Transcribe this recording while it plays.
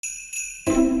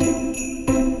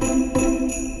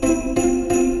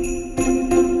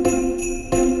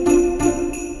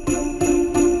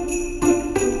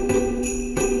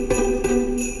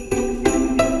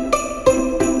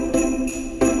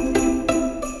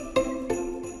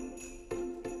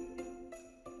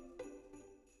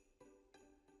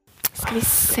Skal vi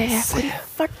se, hvor i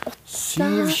hvert 7,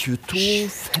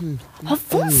 22, 15... Hva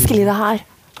vanskelig det her.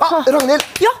 Ragnhild!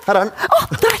 Ja. Her er den.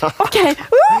 Der, ok.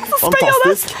 Så spennende.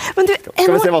 Fantastisk. Men du,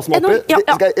 Skal vi se hva som er oppi?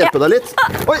 Skal jeg hjelpe deg litt?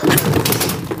 Oi!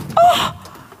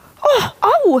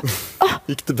 Au!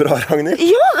 Gikk det bra, Ragnhild?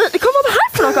 Ja, hva var det her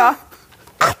for noe?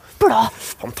 Epler.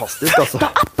 Fantastisk, altså. Da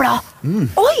epler.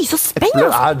 Oi, så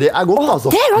spennende. Det er godt, altså.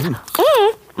 Det er godt.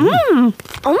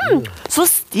 Så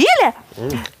stilig.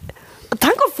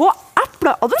 Tenk å få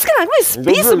epler, og den skal jeg egentlig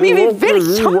spise så mye vi vil.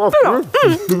 Kjempebra.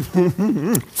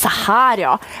 Så her,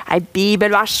 ja. En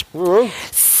bibelvers.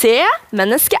 Se,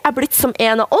 mennesket er blitt som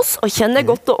en av oss og kjenner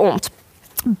godt og ondt.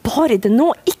 Bare det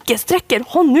nå ikke strekker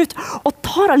hånden ut og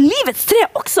tar av livets tre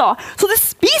også, så det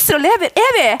spiser og lever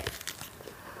evig.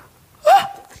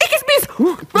 Ikke spis!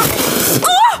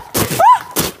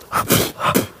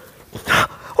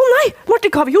 Nei, Martin,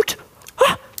 hva har vi gjort?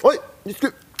 Oi, vi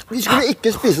skulle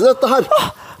ikke spise dette her.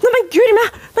 Nei, men guri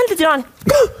meg, vent litt grann.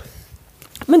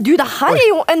 Men du, det her er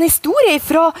jo en historie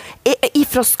fra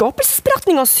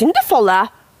skapelsesberetningen og syndefallet.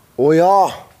 Ja.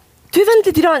 Du, vent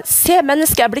litt grann. Se,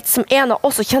 mennesket er blitt som en av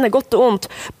oss og kjenner godt og ondt.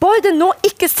 Bare det nå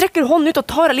ikke strekker hånden ut og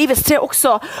tar av livets tre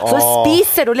også, så det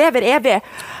spiser og lever evig.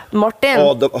 Martin.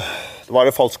 Det var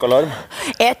en falsk alarm.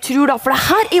 Jeg tror da, for det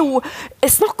her er jo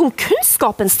snakk om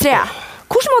kunnskapens tre.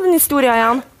 Hvordan var den historien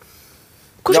igjen?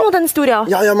 Hvordan var den historien?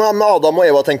 Ja, med Adam og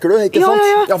Eva, tenker du, ikke sant?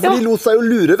 Ja. For de lot seg jo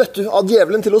lure, vet du, av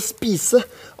djevelen til å spise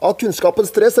av kunnskapens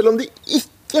tre, selv om de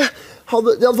ikke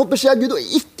hadde fått beskjed av Gud å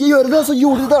ikke gjøre det, så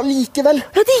gjorde de det likevel.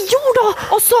 Ja, de gjorde det,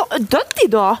 og så døde de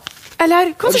da.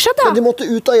 Eller, hva som skjedde? Ja, de måtte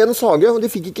ut av Edens hage, og de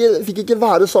fikk ikke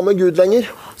være sammen med Gud lenger.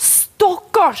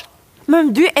 Stakkars!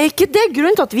 Men du, er ikke det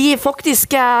grunnen til at vi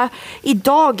faktisk i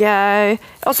dag,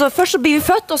 altså først så blir vi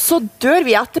født, og så dør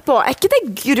vi etterpå? Er ikke det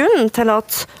grunnen til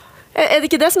at, er det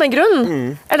ikke det som er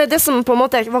grunnen? Eller det som på en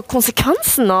måte var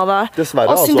konsekvensen av det?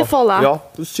 Dessverre, av syndefallet? Ja,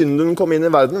 synden kom inn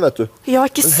i verden, vet du. Ja,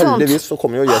 ikke sant? Men heldigvis så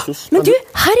kom jo Jesus. Men du,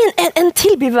 her er en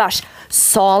til bibelvers.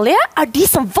 Salige er de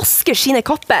som vasker sine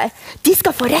kapper. De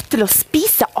skal få rett til å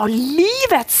spise av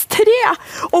livets tre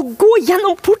og gå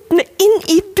gjennom portene inn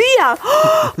i byen.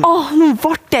 Nå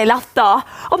ble det lett da.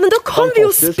 Men da kan vi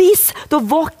jo spise. Da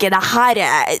var ikke det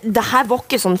her var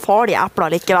ikke sånn farlige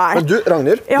epler likevel. Men du,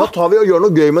 Ragnhild, da tar vi og gjør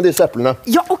noe gøy med disse eplene.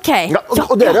 Ja, ok.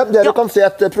 Og dere kan se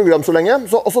et program så lenge,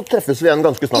 og så treffes vi igjen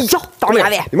ganske snart. Ja, da gjør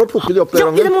vi. Vi må plukke de opp der,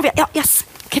 Ragnhild. Ja, det må vi. Ja, yes.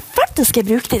 Hva verden skal jeg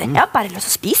bruke til det? Jeg har bare lyst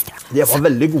til å spise det. De var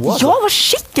veldig gode, altså. Ja, de var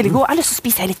skikkelig gode. Jeg har lyst til å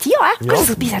spise hele tiden, jeg. Kanskje jeg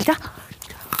skal spise hele tiden.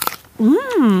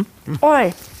 Oi,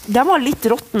 den var litt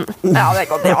råtten. Ja, det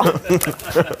er godt, ja.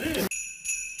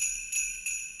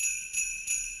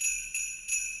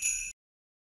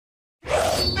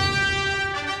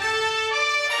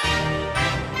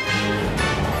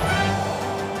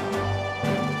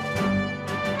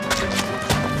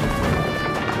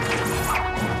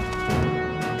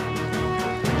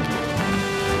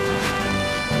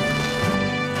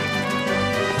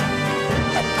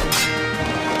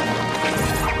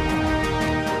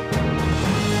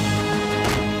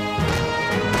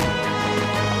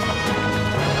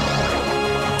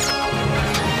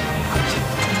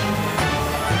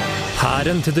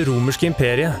 Hæren til det romerske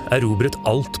imperiet erobret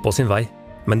alt på sin vei,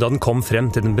 men da den kom frem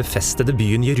til den befestede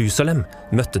byen Jerusalem,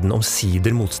 møtte den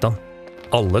omsider motstand.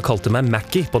 Alle kalte meg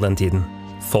Mackie på den tiden.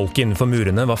 Folket innenfor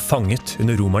murene var fanget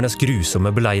under romernes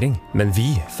grusomme beleiring, men vi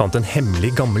fant en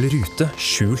hemmelig gammel rute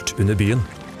skjult under byen.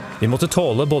 Vi måtte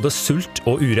tåle både sult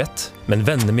og urett, men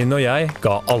vennene mine og jeg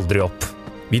ga aldri opp.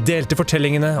 Vi delte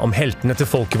fortellingene om heltene til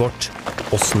folket vårt,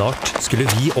 og snart skulle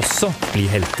vi også bli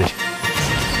helter.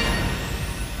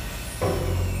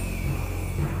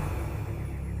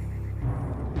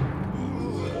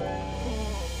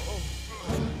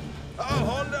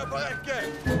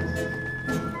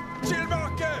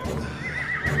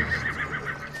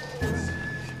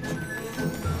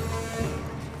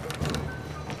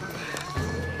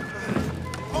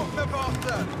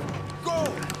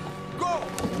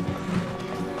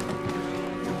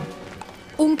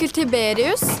 Onkel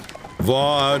Tiberius?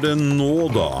 Hva er det nå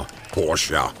da,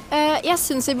 Portia? Jeg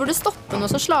synes vi burde stoppe nå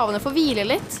så slavene får hvile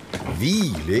litt.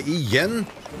 Hvile igjen?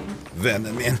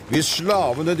 Vennen min, hvis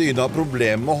slavene dine har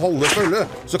problemer med å holde følge,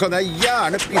 så kan jeg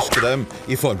gjerne piske dem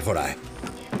i form for deg.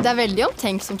 Det er veldig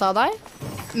omtenksomt av deg,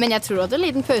 men jeg tror at en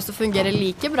liten pause fungerer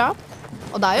like bra.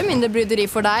 Og det er jo mindre bryderi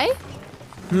for deg.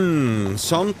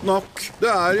 Sant nok. Det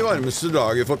er i varmeste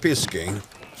dager for pisking.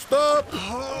 Stopp!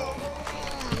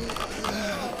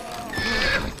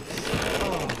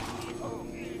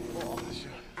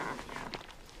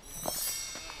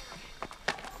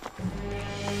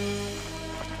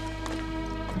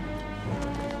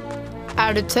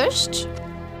 Er du tørst?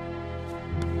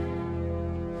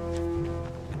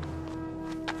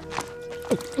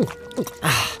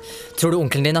 Tror du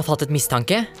onkelen din har fattet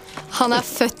mistanke? Han er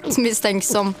født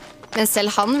mistenksom. Men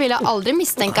selv han ville aldri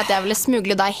mistenke at jeg ville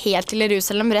smugle deg helt til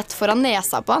Jerusalem rett foran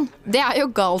nesa på han. Det er jo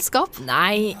galskap.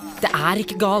 Nei, det er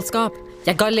ikke galskap.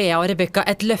 Jeg ga Lea og Rebecca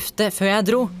et løfte før jeg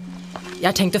dro. Jeg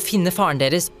har tenkt å finne faren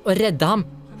deres og redde ham.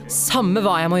 Samme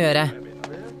hva jeg må gjøre.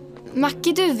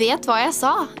 Mackie, du vet hva jeg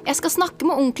sa. Jeg skal snakke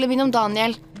med onkelen min om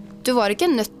Daniel. Du var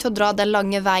ikke nødt til å dra den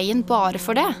lange veien bare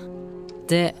for det.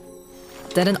 Det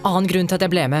er en annen grunn til at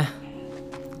jeg ble med.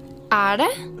 Er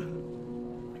det?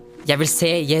 Jeg vil se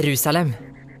Jerusalem.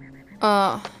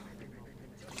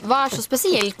 Hva er så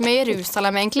spesielt med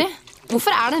Jerusalem egentlig?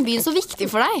 Hvorfor er den byen så viktig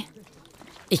for deg?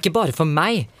 Ikke bare for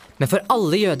meg, men for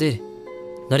alle jøder.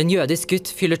 Når en jødisk gutt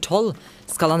fyller 12,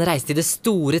 skal han reise til det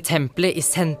store tempelet i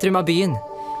sentrum av byen.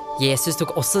 Jesus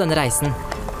tok også denne reisen.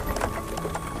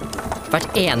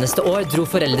 Hvert eneste år dro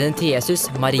foreldrene til Jesus,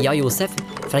 Maria og Josef,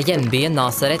 fra hjembyen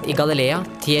Nazaret i Galilea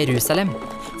til Jerusalem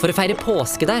for å feire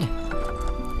påske der.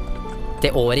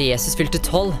 Det året Jesus fylte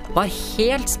 12 var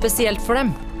helt spesielt for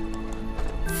dem.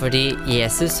 Fordi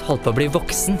Jesus holdt på å bli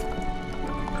voksen.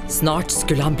 Snart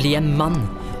skulle han bli en mann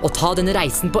og ta denne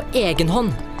reisen på egen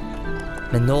hånd.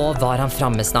 Men nå var han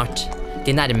framme snart.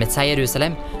 De nærmet seg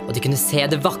Jerusalem, og de kunne se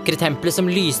det vakre tempelet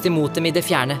som lyste imot dem i det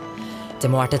fjerne. Det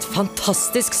må ha vært et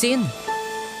fantastisk syn.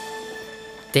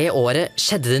 Det året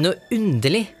skjedde det noe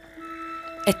underlig.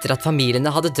 Etter at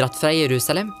familiene hadde dratt fra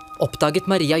Jerusalem, oppdaget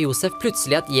Maria og Josef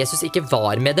plutselig at Jesus ikke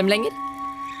var med dem lenger.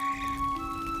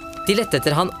 De lette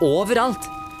etter han overalt.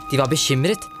 De var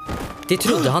bekymret. De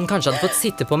trodde han kanskje hadde fått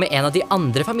sitte på med en av de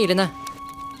andre familiene.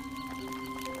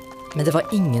 Men det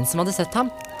var ingen som hadde sett ham.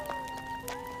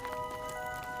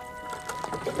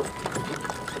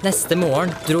 Neste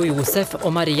morgen dro Josef og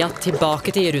Maria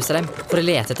tilbake til Jerusalem for å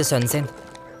lete etter sønnen sin.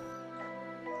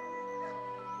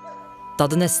 Da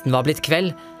det nesten var blitt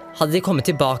kveld, hadde de kommet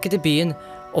tilbake til byen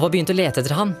og var begynt å lete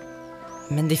etter han.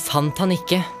 Men de fant han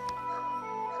ikke.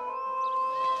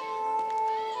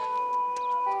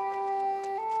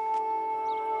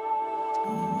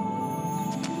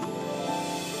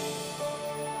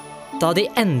 Da de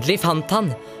endelig fant han,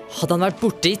 hadde han vært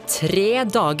borte i 3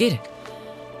 dager.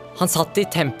 Han satt i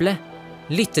tempelet,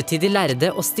 lyttet til de lærde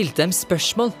og stilte dem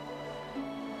spørsmål.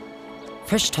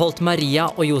 Først holdt Maria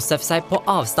og Josef seg på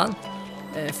avstand,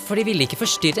 for de ville ikke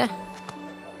forstyrre.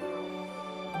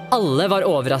 Alle var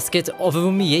overrasket over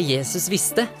hvor mye Jesus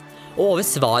visste, og over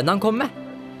svarene han kom med.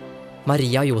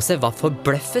 Maria og Josef var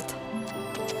forbløffet.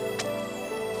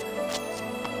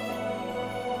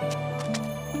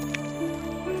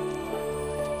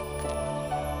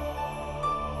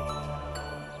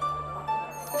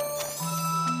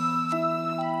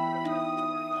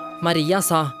 Maria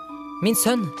sa, «Min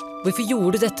sønn, hvorfor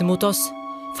gjorde du dette mot oss?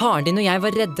 Faren din og jeg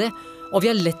var redde, og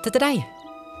vi har lett etter deg.»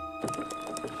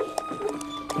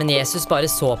 Men Jesus bare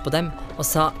så på dem og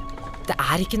sa, «Det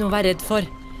er ikke noe å være redd for.»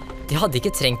 De hadde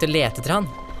ikke trengt å lete etter han.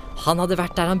 Han hadde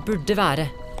vært der han burde være.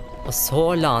 Og så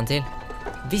la han til,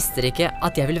 «Visste dere ikke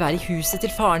at jeg ville være i huset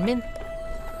til faren min?»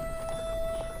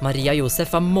 Maria og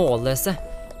Josef var målløse,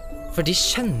 for de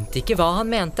skjønte ikke hva han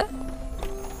mente.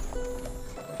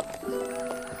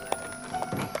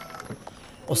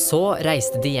 Og så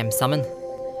reiste de hjem sammen.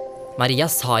 Maria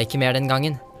sa ikke mer den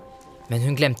gangen, men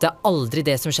hun glemte aldri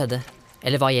det som skjedde,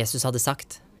 eller hva Jesus hadde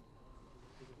sagt.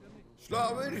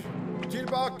 Slaver,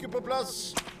 tilbake på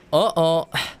plass!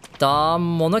 Da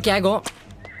må nok jeg gå.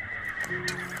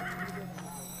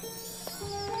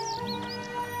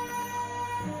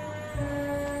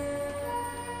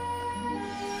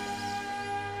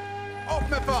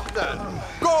 Opp med farten!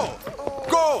 Gå!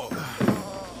 Gå!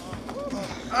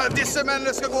 Disse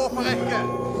mennene skal gå på rekke.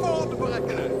 Få det på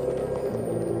rekkene.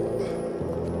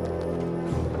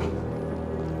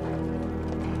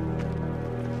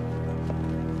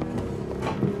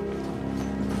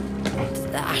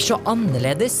 Det er så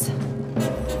annerledes.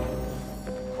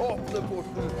 Åpne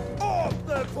porten!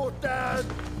 Åpne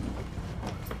porten!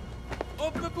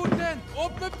 Åpne porten!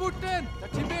 Åpne porten!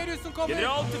 Det er Tiberius som kommer!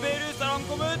 General Tiberius er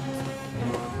ankommet!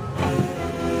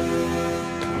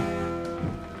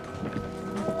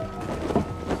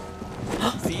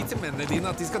 Si til mennene dine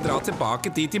at de skal dra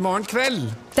tilbake dit i morgen kveld.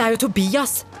 Det er jo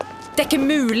Tobias. Det er ikke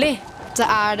mulig. Det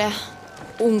er det.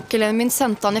 Onkelen min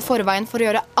sendte han i forveien for å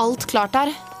gjøre alt klart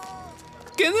her.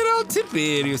 General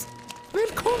Tiberius,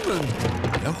 velkommen.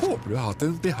 Jeg håper du har hatt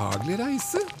en behagelig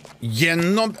reise.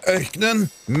 Gjennom ørkenen,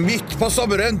 midt på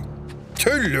sommeren.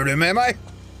 Tuller du med meg?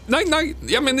 Nei,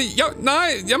 jeg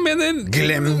mener...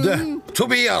 Glem det,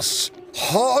 Tobias.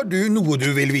 Har du noe du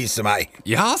vil vise meg?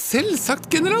 Ja, selvsagt,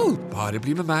 general. Bare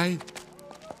bli med meg.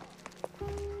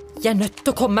 Jeg er nødt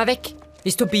til å komme meg vekk.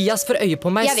 Hvis Tobias får øye på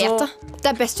meg, Jeg vet det.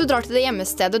 Det best du drar til det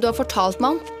hjemmestedet du har fortalt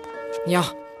meg om. Ja,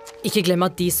 ikke glem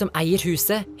at de som eier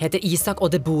huset, heter Isak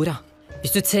og Deborah.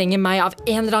 Hvis du trenger meg av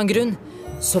en eller annen grunn,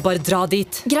 så bare dra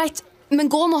dit. Greit, men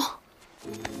gå nå.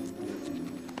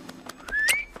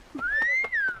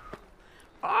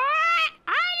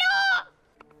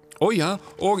 Ja,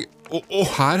 og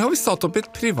her har vi satt opp et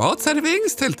privat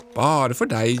serveringstelt. Bare for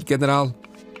deg, general.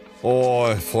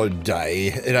 Og for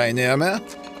deg, regner jeg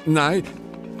med? Nei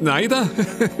da.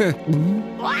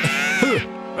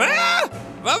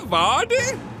 Hva var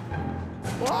det?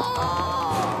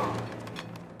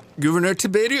 Guvernør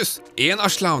Tiberius, en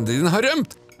av slavene dine har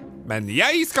rømt. Men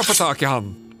jeg skal få tak i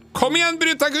han. Kom igjen,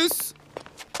 Brutagus!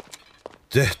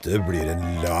 Dette blir en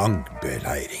lang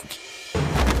beleiring.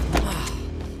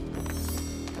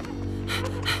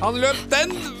 Han løp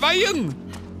den veien!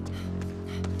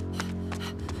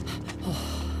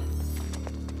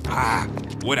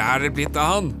 Hvor er det blitt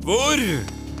av han? Hvor?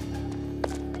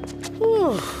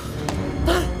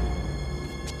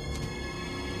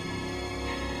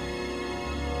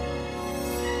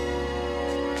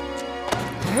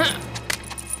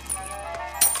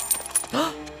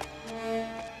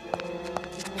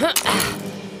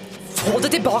 Få det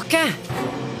tilbake!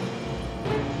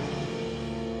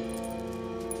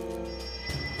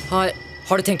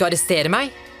 Har du tenkt å arrestere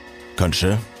meg?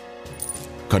 Kanskje.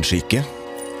 Kanskje ikke.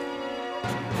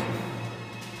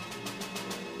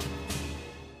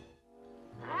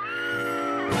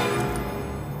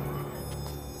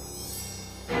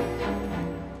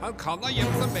 Han kan ha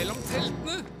gjemt seg mellom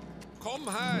teltene. Kom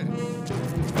her.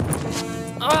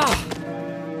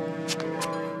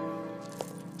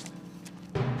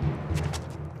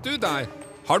 Du der,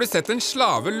 har du sett en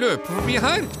slave løpe forbi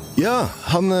her? Ja,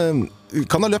 han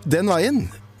kan ha løpt den veien.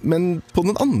 Men på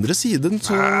den andre siden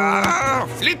så...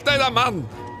 Flytt deg da, mann!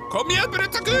 Kom igjen,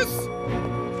 Brutagus!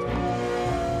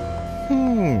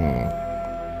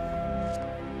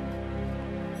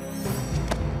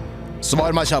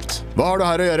 Svar meg kjapt. Hva har du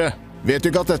her å gjøre? Vet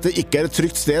du ikke at dette ikke er et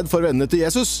trygt sted for vennene til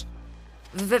Jesus?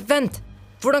 Vent,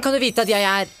 hvordan kan du vite at jeg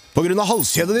er... På grunn av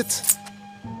halskjedet ditt.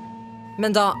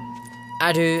 Men da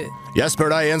er du... Jeg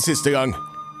spør deg en siste gang.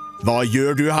 Hva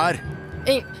gjør du her?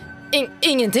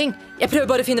 Ingenting. Jeg prøver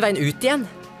bare å finne veien ut igjen.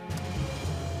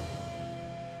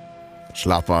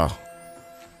 Slapp av.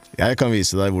 Jeg kan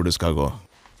vise deg hvor du skal gå.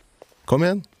 Kom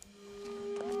igjen.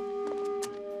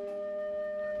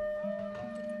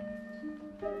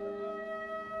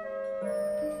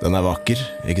 Den er vakker,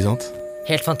 ikke sant?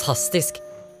 Helt fantastisk.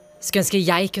 Skulle ønske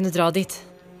jeg kunne dra dit.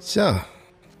 Tja,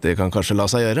 det kan kanskje la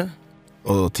seg gjøre.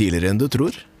 Og tidligere enn du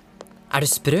tror. Er du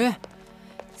sprø?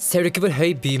 Ser du ikke hvor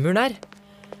høy bymuren er?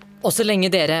 Og så lenge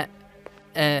dere,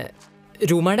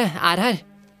 romerne, er her,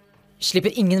 slipper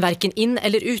ingen hverken inn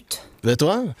eller ut. Vet du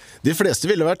hva? De fleste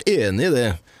ville vært enige i det.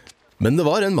 Men det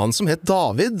var en mann som het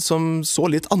David, som så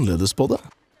litt annerledes på det.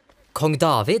 Kong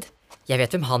David? Jeg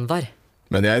vet hvem han var.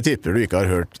 Men jeg tipper du ikke har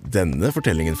hørt denne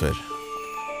fortellingen før.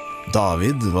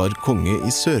 David var konge i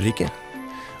Sørriket,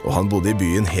 og han bodde i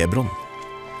byen Hebron.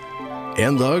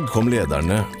 En dag kom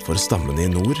lederne for stammene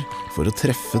i nord for å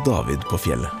treffe David på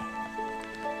fjellet.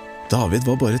 David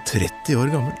var bare 30 år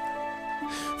gammel.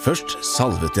 Først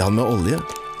salvet de han med olje,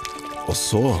 og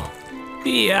så...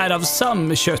 Vi er av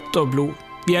samme kjøtt og blod.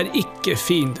 Vi er ikke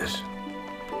fiender.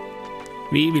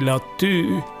 Vi vil at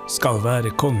du skal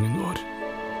være kongen vår.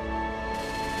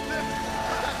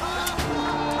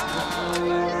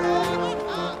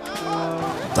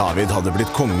 David hadde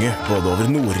blitt konge både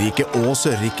over Nordriket og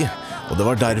Sørriket, og det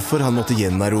var derfor han måtte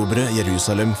gjenerobre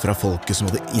Jerusalem fra folket som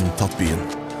hadde inntatt byen,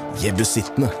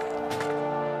 jebusittene.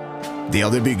 De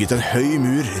hadde bygget en høy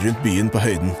mur rundt byen på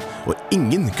høyden, og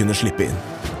ingen kunne slippe inn.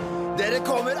 Dere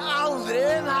kommer aldri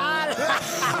inn her!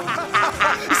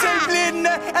 Selv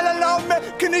blinde eller lamme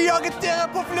kunne jaget dere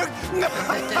på flukt!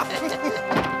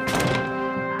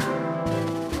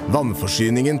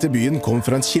 Vannforsyningen til byen kom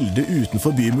fra en kilde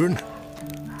utenfor bymuren,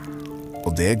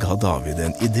 og det ga David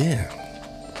en idé.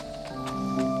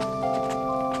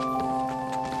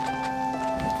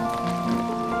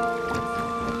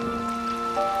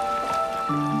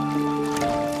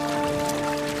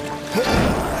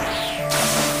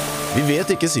 Vi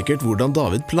vet ikke sikkert hvordan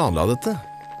David planla dette.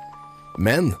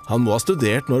 Men han må ha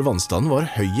studert når vannstanden var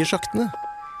høy i sjaktene,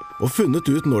 og funnet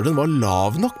ut når den var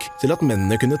lav nok til at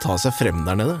mennene kunne ta seg frem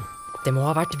der nede. Det må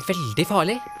ha vært veldig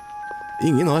farlig.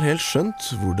 Ingen har helt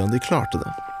skjønt hvordan de klarte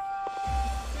det.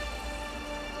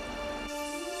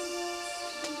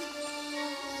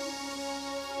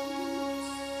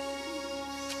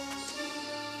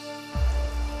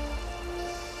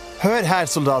 Hør her,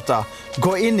 soldater.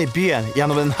 Gå inn i byen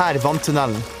gjennom denne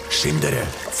vanntunnelen. Skynd dere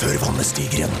før vannet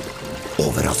stiger igjen.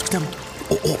 Overrask dem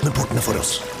og åpne portene for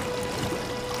oss.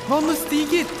 Vannet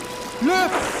stiger!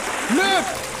 Løp!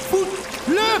 Løp! Fort!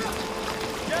 Løp!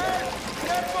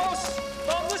 Hjelp oss!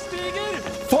 Vannet stiger!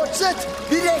 Fortsett!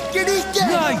 Vi rekker det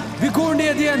ikke! Nei, vi går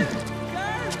ned igjen!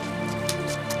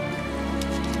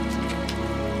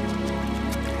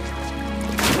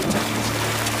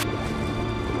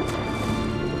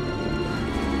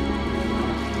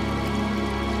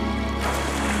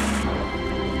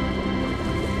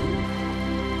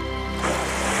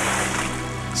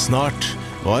 Snart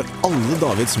var alle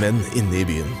Davids menn inne i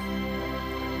byen.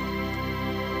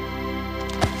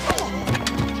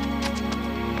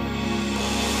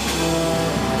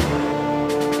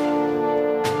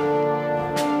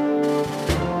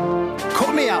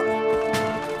 Kom igjen!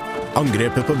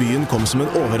 Angrepet på byen kom som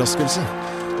en overraskelse,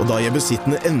 og da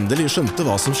jebusittene endelig skjønte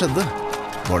hva som skjedde,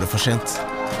 var det for sent.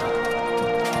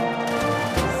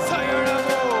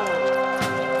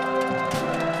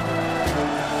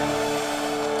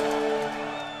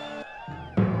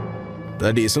 Det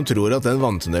er de som tror at den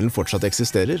vanntunnelen fortsatt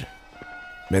eksisterer.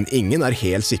 Men ingen er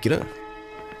helt sikre.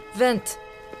 Vent,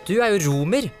 du er jo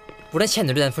romer. Hvordan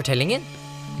kjenner du den fortellingen?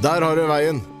 Der har du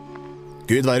veien.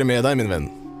 Gud være med deg, min venn.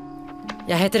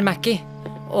 Jeg heter Mackie,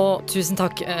 og tusen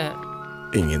takk.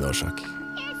 Ingen årsak.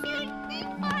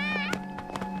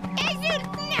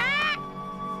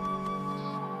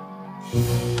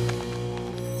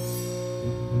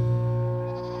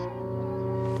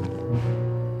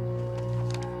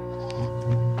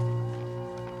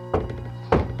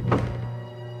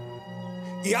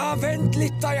 Ja, vent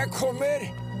litt da jeg kommer.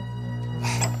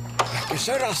 Jeg er ikke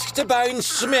så rask til beins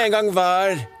som jeg en gang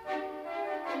var.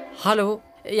 Hallo,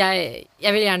 jeg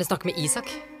vil gjerne snakke med Isak.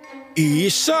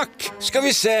 Isak? Skal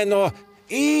vi se nå.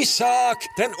 Isak,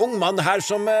 det er en ung mann her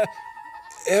som...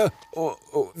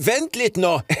 vent litt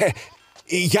nå.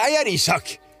 Jeg er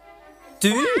Isak.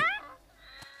 Du?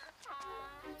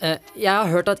 Jeg har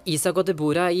hørt at Isak og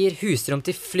Deborah gir husrom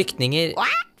til flyktninger. Hva?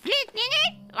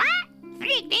 Flyktninger? Hva?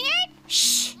 Flyktninger?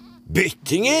 Hysj!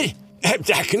 Byttinger?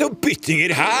 Det er ikke noen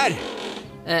byttinger her.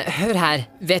 Hør her,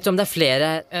 vet du om det er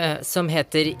flere som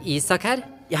heter Isak her?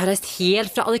 Jeg har reist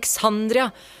helt fra Alexandria.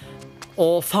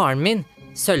 Og faren min,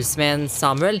 sølvsmeden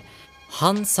Samuel,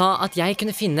 han sa at jeg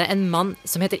kunne finne en mann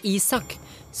som heter Isak,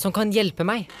 som kan hjelpe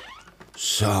meg.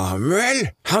 Samuel?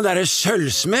 Han der er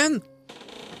sølvsmeden?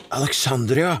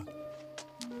 Alexandria.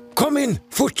 Kom inn,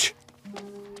 fort!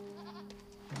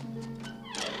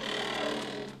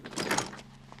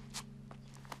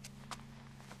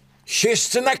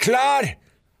 Kysten er klar!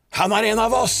 Han er en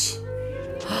av oss!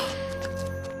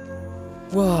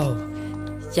 Wow,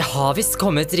 jeg har visst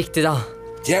kommet riktig da.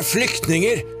 De er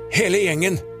flyktninger, hele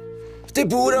gjengen.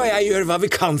 Deborah og jeg gjør hva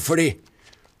vi kan for de.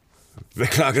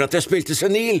 Beklager at jeg spilte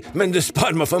senil, men det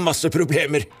sparer meg for masse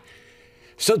problemer.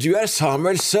 Så du er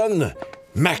Samuels sønn,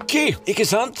 Mackie, ikke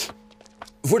sant?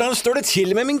 Hvordan står det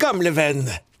til med min gamle venn?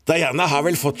 Diana har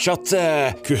vel fortsatt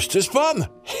kustus på han?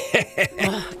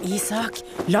 Isak,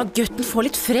 la gutten få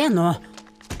litt fred nå.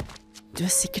 Du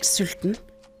er sikkert sulten.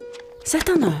 Sett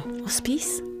deg nå og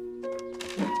spis.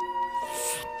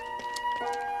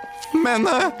 Men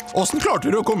hvordan klarte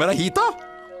du å komme deg hit da?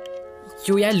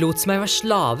 Jo, jeg lot som jeg var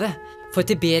slave for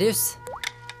Tiberius.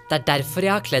 Det er derfor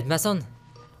jeg har kledd meg sånn.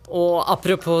 Og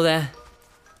apropos det...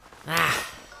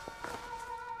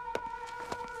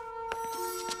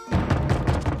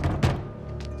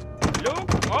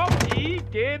 Lukk opp i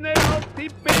general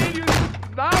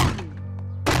Tiberius' navn!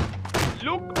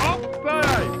 Lukk opp for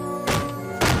deg!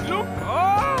 Lukk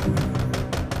opp!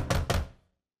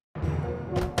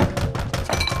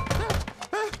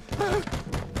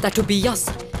 Det er Tobias.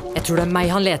 Jeg tror det er meg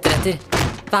han leter etter.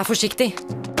 Vær forsiktig.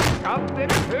 Kan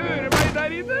dere høre meg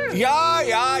der inne? Ja,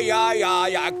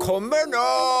 jeg kommer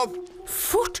nå.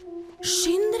 Fort!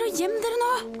 Skynd dere og gjem dere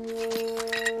nå.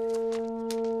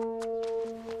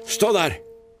 Stå der.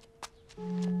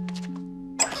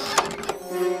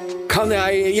 Kan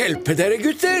jeg hjelpe dere,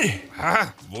 gutter?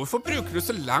 Hæ? Hvorfor bruker du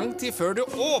så lang tid før du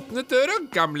åpnet døra,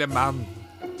 gamle mann?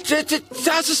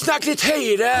 Altså, snakk litt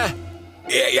høyere.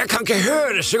 Jeg kan ikke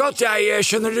høre så godt,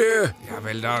 skjønner du. Ja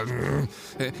vel da.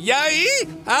 Jeg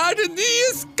er den nye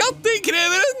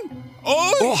skatteinnkreveren.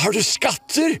 Har du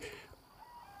skatter?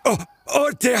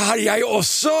 Det har jeg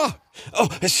også.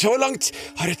 Så langt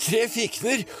har jeg 3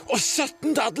 fikner og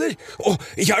 17 dadler.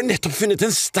 Jeg har nettopp funnet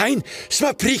en stein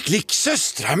som er prikk lik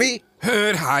søstera mi.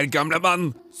 Hør her, gamle mann.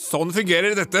 Sånn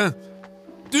fungerer dette.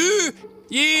 Du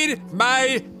gir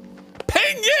meg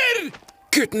penger!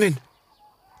 Gutten min.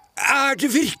 Er det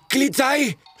virkelig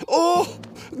deg?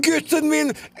 Gutten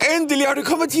min, endelig har du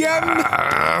kommet hjem!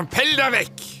 Pell deg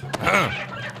vekk!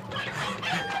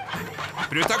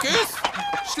 Brutakus!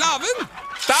 Slaven!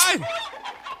 Der!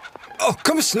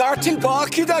 Kom snart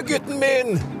tilbake da, gutten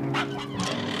min!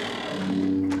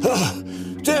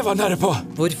 Det var nære på.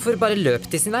 Hvorfor bare løp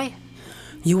de sin vei?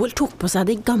 Joel tok på seg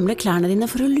de gamle klærne dine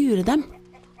for å lure dem.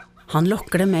 Han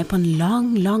lokker dem med på en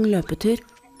lang, lang løpetur,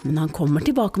 men han kommer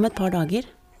tilbake om et par dager.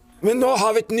 Men nå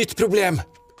har vi et nytt problem.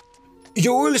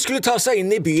 Joel skulle ta seg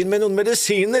inn i byen med noen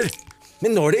medisiner,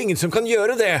 men nå er det ingen som kan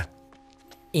gjøre det.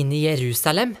 Inn i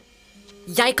Jerusalem?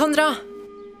 Jeg kan dra!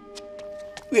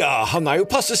 Ja, han er jo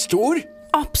passe stor.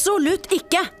 Absolutt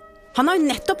ikke! Han har jo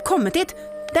nettopp kommet hit.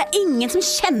 Det er ingen som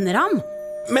kjenner ham.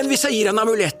 Men hvis jeg gir han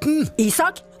amuletten?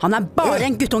 Isak, han er bare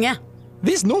en guttunge.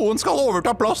 Hvis noen skal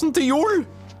overta plassen til Joel,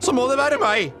 så må det være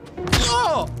meg.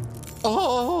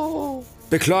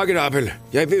 Beklager, Abel.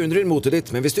 Jeg beundrer motet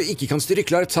ditt, men hvis du ikke kan styre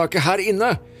klart taket her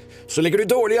inne, så legger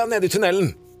du dårlig an nede i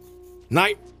tunnelen.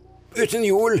 Nei, uten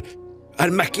Joel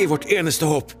er Mackie vårt eneste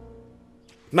håp.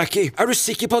 Mackie, er du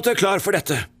sikker på at du er klar for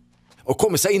dette? Å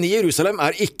komme seg inn i Jerusalem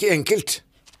er ikke enkelt.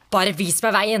 Bare vis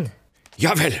meg veien.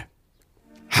 Ja vel.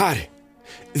 Her.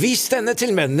 Vis denne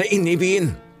til mennene inne i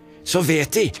byen. Så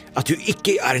vet de at du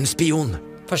ikke er en spion.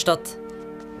 Forstått.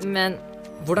 Men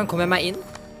hvordan kommer jeg meg inn?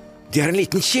 Det er en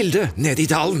liten kilde nede i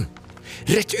dalen.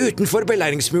 Rett utenfor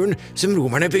beleiringsmuren som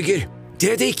romerne bygger.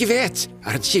 Det de ikke vet,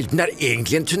 er at kilden er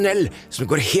egentlig en tunnel som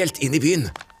går helt inn i byen.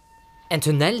 En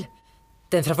tunnel?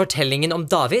 Den fra fortellingen om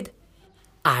David?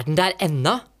 Er den der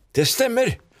ennå? Det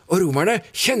stemmer, og romerne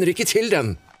kjenner ikke til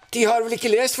den. De har vel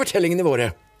ikke lest fortellingene våre?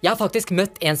 Jeg har faktisk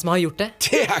møtt en som har gjort det.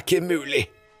 Det er ikke mulig.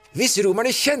 Hvis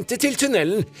romerne kjente til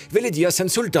tunnelen, ville de ha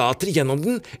sendt soldater gjennom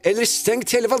den, eller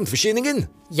stengt hele vannforsyningen.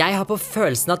 Jeg har på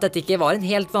følelsen at dette ikke var en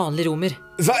helt vanlig romer.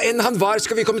 Hva enn han var,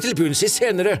 skal vi komme til bunns i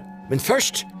senere. Men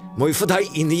først må vi få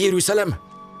deg inn i Jerusalem.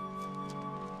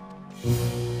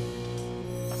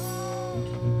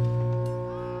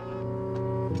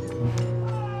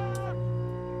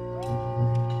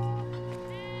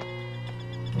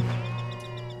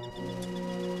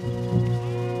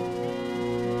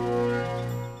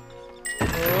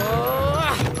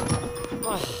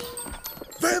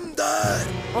 Hvem der?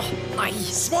 Nei.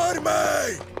 Svar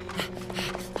meg!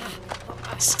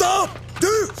 Stopp!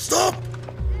 Du, stopp!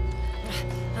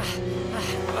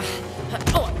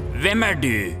 Hvem er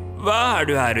du? Hva har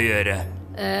du her å gjøre?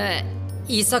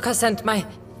 Isak har sendt meg.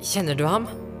 Kjenner du ham?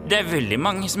 Det er veldig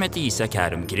mange som heter Isak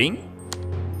her omkring.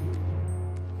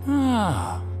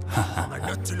 Han er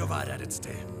nødt til å være her et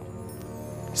sted.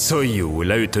 Så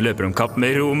Joel er ute og løper om kapp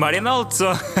med romeren din, altså.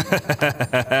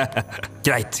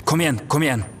 Greit, kom igjen, kom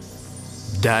igjen.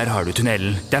 Der har du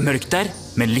tunnelen. Det er mørkt der,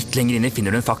 men litt lenger inne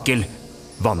finner du en fakkel.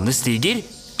 Vannet stiger.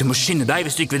 Du må skynde deg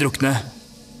hvis du ikke vil drukne.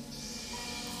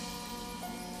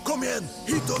 Kom igjen,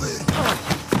 hitover!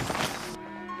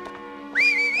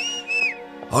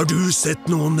 Har du sett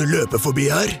noen løpe forbi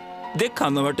her? Det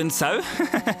kan ha vært en sau.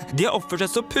 De har oppført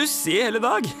seg så pussig hele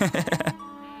dag.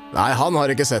 Nei, han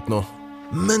har ikke sett noe.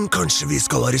 Men kanskje vi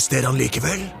skal arrestere han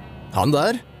likevel? Han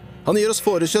der? Han gir oss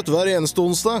fårekjøtt hver eneste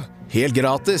onsdag. Helt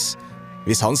gratis.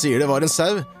 Hvis han sier det var en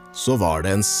sau, så var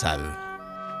det en sau.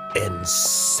 En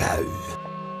sau.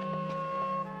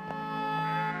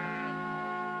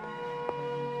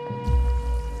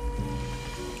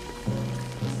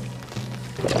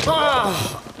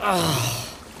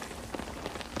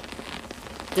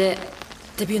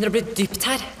 Det begynner å bli dypt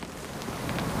her.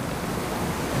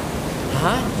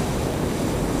 Hæ?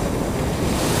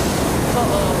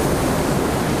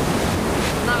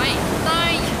 Nei,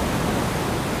 nei!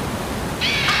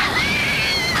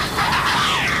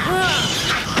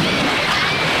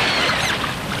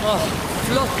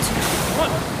 Flott!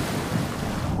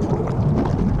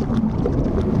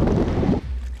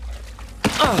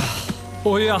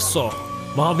 Oi, altså.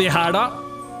 Hva har vi her da?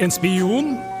 En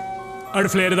spion? Er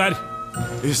det flere der?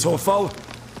 I så fall,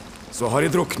 så har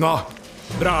de drukna.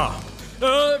 Bra.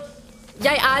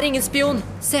 Jeg er ingen spion.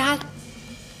 Se her.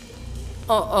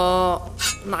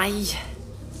 Nei.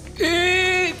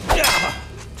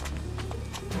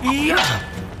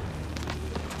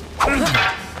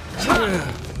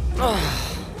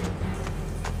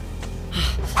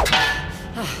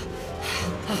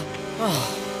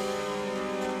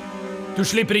 Du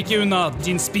slipper ikke unna,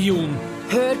 din spion.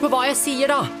 Hør på hva jeg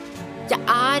sier, da. Jeg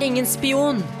er ingen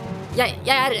spion. Jeg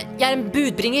er en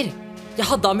budbringer. Jeg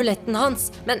hadde amuletten hans,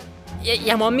 men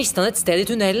jeg må ha mistet han et sted i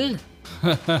tunnelen.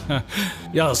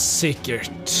 Ja,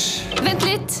 sikkert. Vent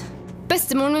litt.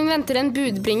 Bestemoren min venter en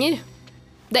budbringer.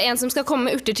 Det er en som skal komme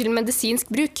med urter til medisinsk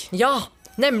bruk. Ja,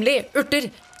 nemlig. Urter.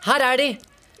 Her er de.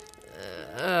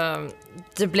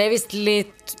 Det ble visst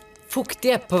litt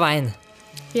fuktige på veien.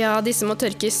 Ja, disse må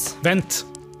tørkes. Vent!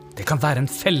 Det kan være en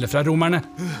felle fra romerne.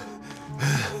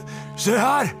 Se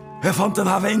her! Jeg fant den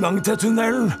her ved inngangen til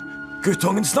tunnelen.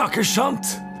 Guttungen snakker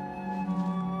sant.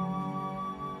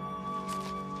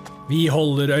 Vi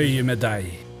holder øye med deg.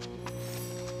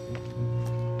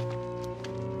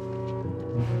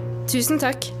 Tusen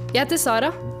takk. Jeg heter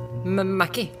Sara.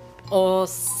 Mackie. Og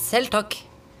selv takk.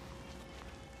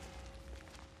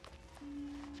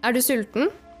 Er du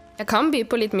sulten? Jeg kan by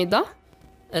på litt middag.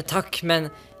 Takk, men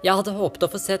jeg hadde håpet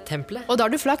å få se tempelet. Og da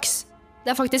har du flaks.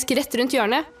 Det er faktisk rett rundt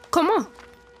hjørnet. Kom da!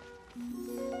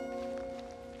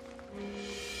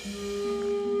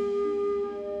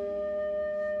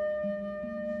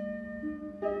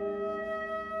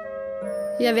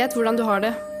 Jeg vet hvordan du har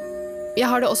det. Jeg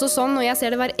har det også sånn, og jeg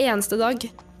ser det hver eneste dag.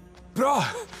 Bra!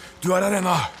 Du er her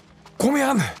ennå. Kom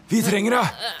igjen! Vi trenger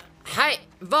deg. Hei!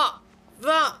 Hva?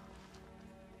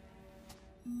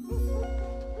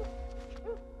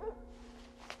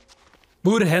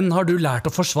 Hvor hen har du lært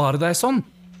å forsvare deg sånn?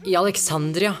 I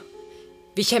Alexandria.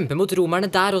 Vi kjemper mot romerne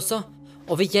der også,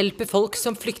 og vi hjelper folk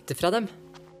som flykter fra dem.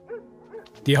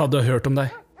 De hadde hørt om deg.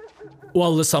 Og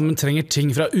alle sammen trenger ting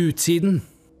fra utsiden.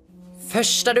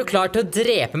 Først er du klar til å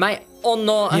drepe meg, og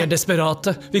nå... Vi er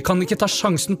desperate. Vi kan ikke ta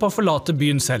sjansen på å forlate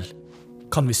byen selv.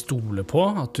 Kan vi stole på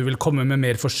at du vil komme med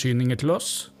mer forsyninger til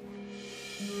oss?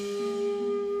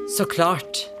 Så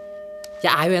klart.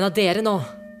 Jeg er jo en av dere nå.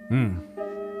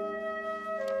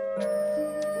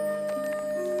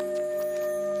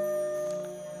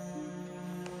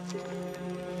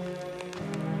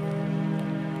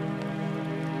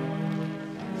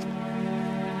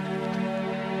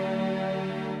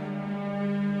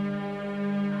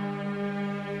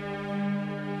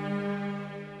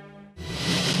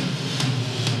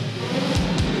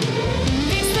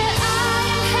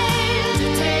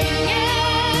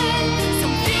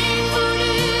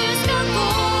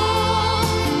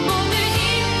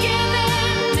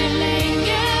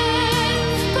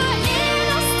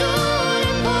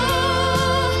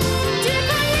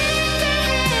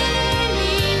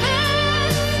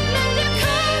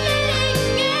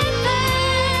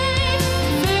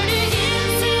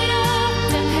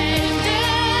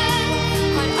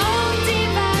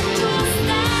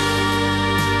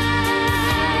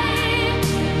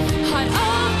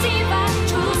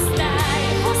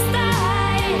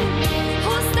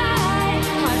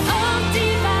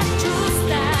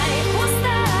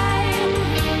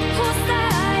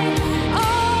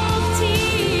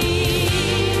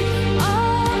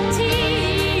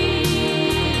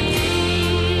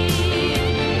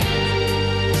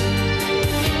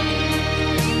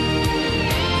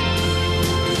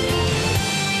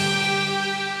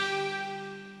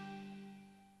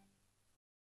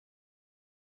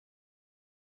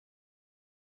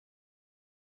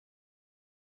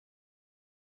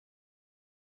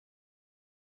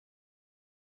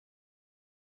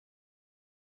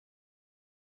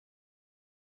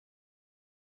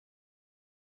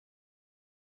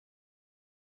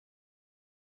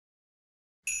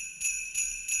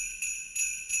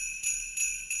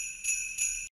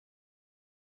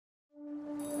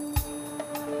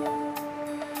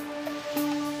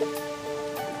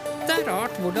 Det er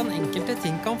rart hvordan enkelte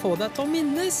ting kan få deg til å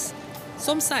minnes.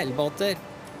 Som seilbåter.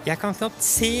 Jeg kan knapt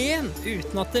se en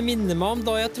uten at det minner meg om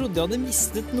da jeg trodde jeg hadde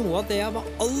mistet noe av det jeg var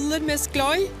aller mest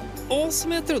glad i, og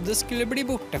som jeg trodde skulle bli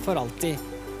borte for alltid.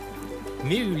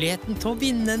 Muligheten til å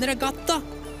vinne en regatta.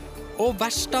 Og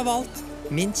verst av alt,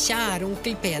 min kjære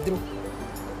onkel Pedro.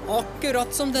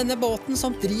 Akkurat som denne båten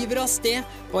som driver av sted,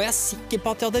 var jeg sikker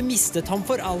på at jeg hadde mistet ham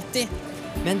for alltid.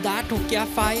 Men der tok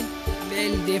jeg feil.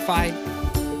 Veldig feil.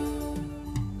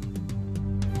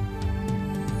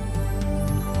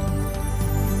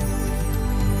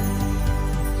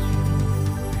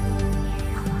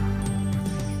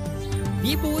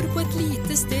 Vi bor på et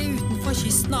lite sted utenfor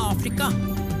kysten av Afrika,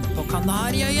 på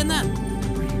Kanariøyene.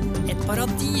 Et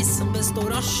paradis som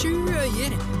består av 7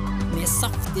 øyer, med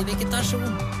saftig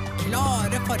vegetasjon,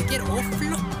 klare farger og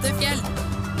flotte fjell.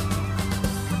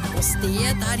 Og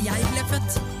stedet der jeg ble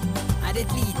født, er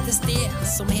et lite sted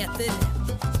som heter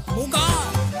Moga.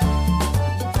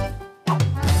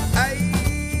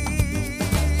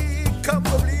 Kom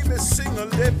og bli med, syng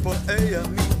og le på øya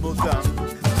min Mogan.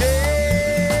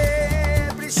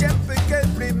 Kjempegøy,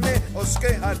 bli med og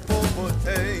skøy her på vår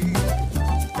øy.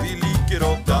 Vi liker å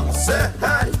danse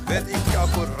her, vet ikke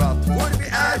akkurat hvor vi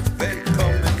er.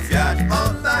 Velkommen fjern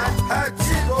og nær, her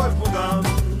til vår Mogan.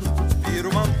 Vi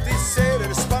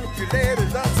romantiserer, spankulerer,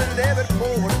 danser, lever på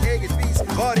vårt eget vis.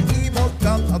 Bare i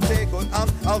Mogan at det går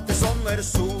an, alltid sommer,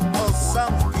 sol og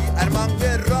sand. Vi er mange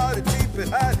rare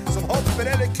typer her, som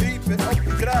hopper eller kryper opp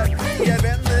i trær. Vi er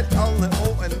venner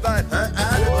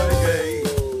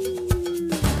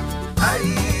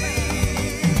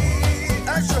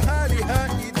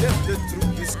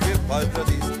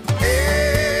paradis.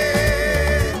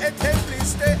 Et hemmelig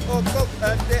sted, og godt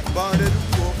det, bare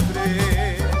ro og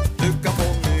fred. Du kan få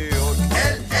New York,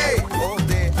 LA, og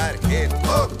det helt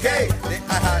ok. Det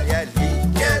her jeg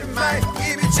liker meg, i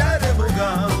mitt kjære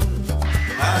Morgan.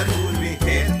 Her bor vi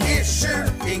helt i skjul,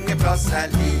 ingen plass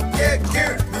like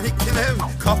kul. Men ikke nevn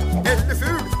katt eller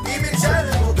fugl, i mitt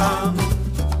kjære Morgan.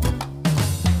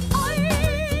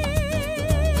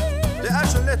 Det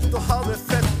så lett å ha det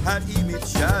fett her i mitt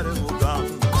kjære Morgan.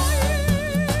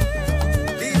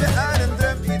 Livet en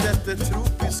drøm i dette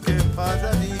tropiske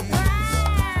paradis.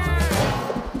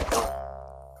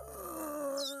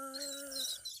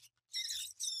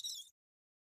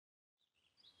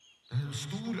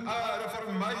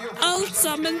 Alt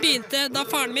sammen begynte da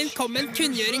faren min kom med en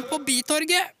kunngjøring på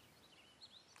Bytorget.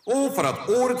 Og for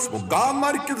at årets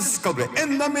Morgan-marked skal bli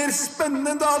enda mer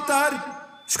spennende enn alt det her,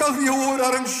 skal vi i år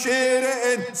arrangere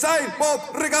en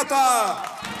seilbåtregatta!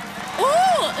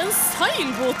 En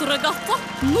seilbåtregatta!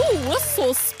 Noe så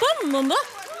spennende!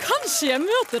 Kanskje jeg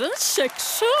møter en kjekk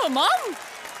sjømann?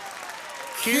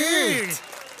 Kult!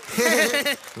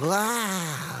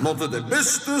 Wow! Måtte det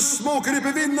beste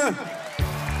småkrypet vinne!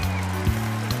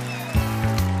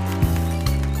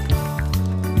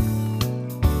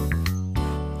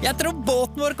 Jeg tror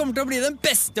båten vår kommer til å bli den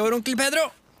beste i år, onkel Pedro.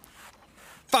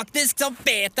 Faktisk så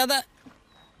vet jeg det.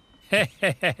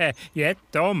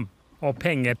 Gjett om. Og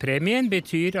pengepremien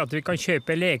betyr at vi kan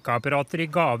kjøpe lekeapparater i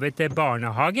gave til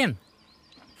barnehagen.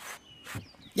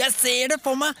 Jeg ser det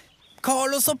for meg.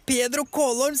 Carlos og Pedro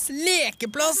Kålholms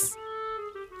lekeplass.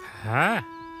 Hæ?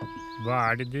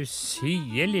 Hva det du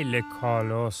sier, lille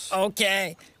Carlos? Ok,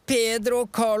 Pedro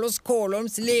og Carlos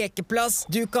Kålholms lekeplass.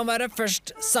 Du kan være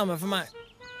først, samme for meg.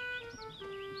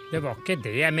 Det var ikke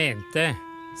det jeg mente.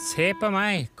 Se på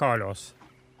meg, Carlos.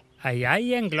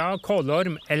 Jeg en glad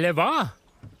Kålholm, eller hva?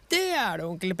 Det det,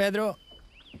 onkel Pedro.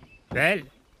 Vel,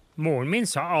 moren min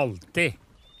sa alltid,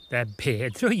 det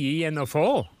bedre å gi enn å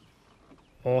få.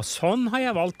 Og sånn har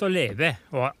jeg valgt å leve,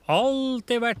 og har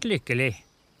alltid vært lykkelig.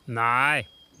 Nei,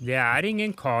 det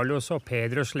ingen Carlos og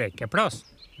Pedros lekeplass.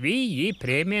 Vi gir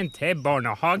premien til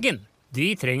barnehagen.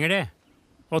 De trenger det.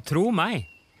 Og tro meg,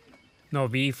 når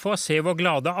vi får se hvor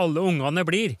glade alle ungene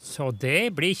blir, så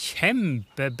det blir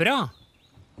kjempebra.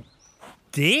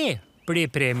 Det blir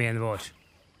premien vår.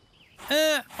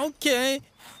 Ok.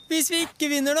 Hvis vi ikke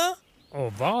vinner da?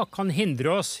 Og hva kan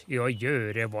hindre oss i å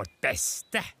gjøre vårt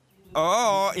beste?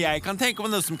 Jeg kan tenke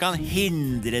på noe som kan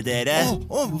hindre dere.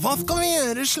 Hva skal vi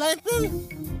gjøre, Sleipen?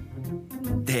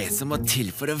 Det som må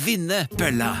til for å vinne,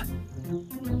 Bølla.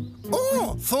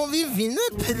 For vi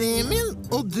vinner premien,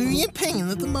 og du gir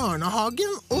pengene til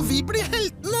barnehagen, og vi blir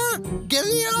heltene!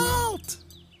 Genialt!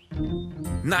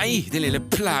 Nei, den lille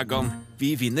plagan.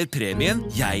 Vi vinner premien,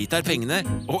 jeg tar pengene,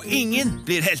 og ingen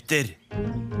blir helter.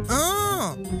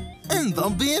 Enda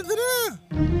bedre!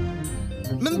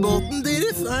 Men båten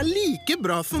deres like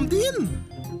bra som din.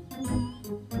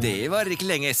 Det var ikke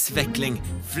lenge, svekling.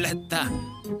 Fletta.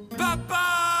 Pappa!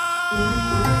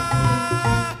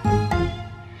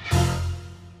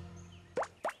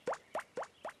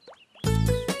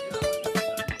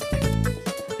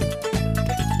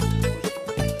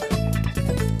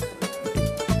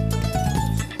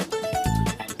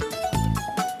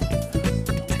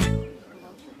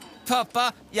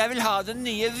 Pappa, jeg vil ha den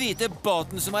nye hvite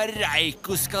båten som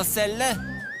Reiko skal selge.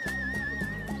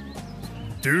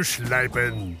 Du,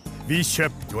 Sleipen, vi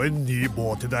kjøpte jo en ny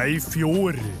båt til deg i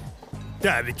fjor.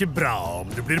 Det ikke bra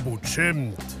om du blir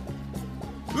bortskjemt.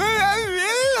 Men jeg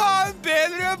vil ha en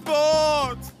bedre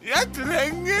båt! Jeg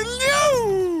trenger den jo!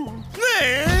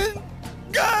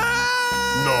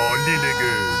 Nå, lille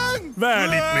gutt, vær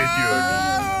litt medgjørlig.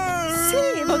 Se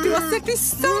hva du har sett i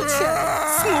stand,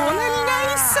 småen lei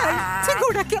seg, så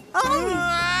går det ikke an.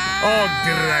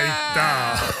 Greit da.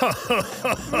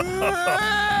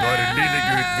 Når lille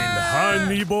gutt vil ha en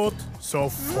ny båt, så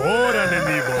får han en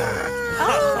ny båt.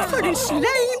 For den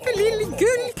sleipe lille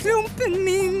gullklumpen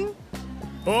min.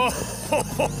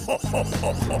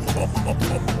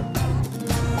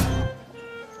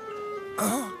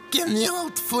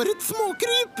 Genialt, for et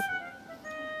småkryp!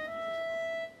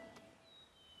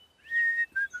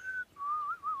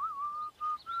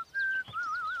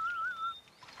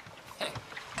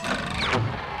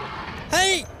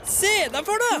 Hei, se deg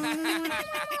for da!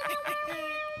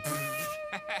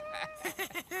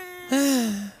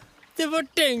 Det var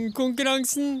den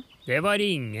konkurransen. Det var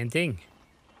ingenting.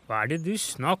 Hva det du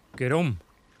snakker om?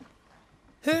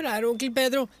 Hør her, onkel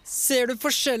Pedro. Ser du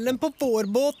forskjellen på vår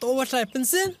båt og Sleipen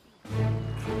sin?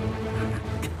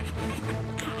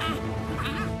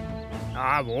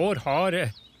 Ja, vår har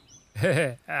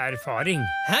Erfaring.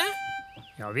 Hæ?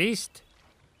 Ja visst.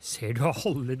 Ser du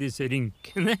alle disse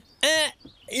rynkene?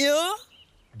 Ja.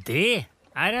 Det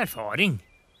erfaring.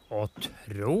 Og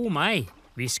tro meg,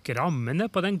 hvis rammene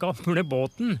på den gamle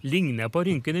båten ligner på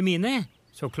rynkene mine,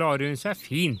 så klarer hun seg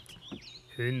fint.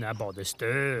 Hun både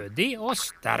stødig og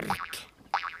sterk.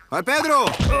 Hei, Pedro!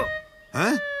 Hæ?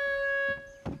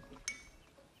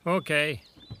 Ok,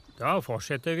 da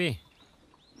fortsetter vi.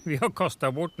 Vi har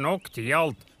kastet bort nok til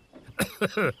alt.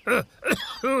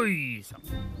 Oi, sann.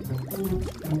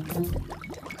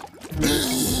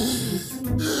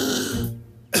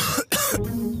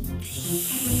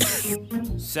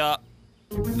 Så,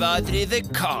 hva driver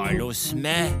Carlos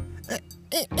med?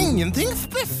 Ingenting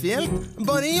spesielt,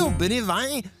 bare jobber i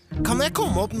vei. Kan jeg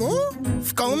komme opp nå?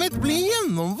 Skallet mitt bli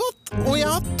gjennomvått, og jeg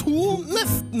har 2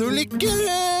 nestenulykker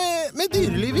med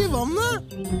dyreliv i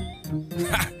vannet.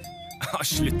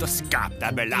 Slutt å skape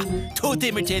deg, Bella. 2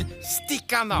 timer til.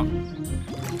 Stikk av nå.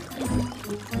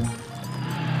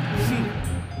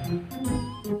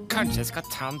 Kanskje jeg skal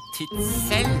ta en titt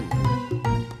selv.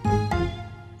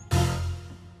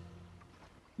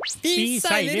 Vi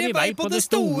seiler i vei på det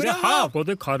store hav.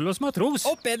 Både Carlos matros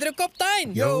Og Pedro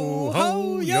kaptein. Yo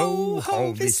ho, yo ho.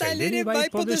 Vi seiler i vei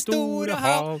på det store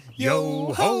hav.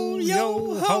 Yo ho,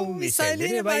 yo ho. Vi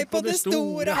seiler i vei på det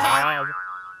store hav.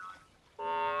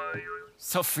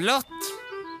 Så flott.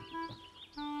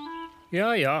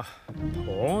 Ja, ja.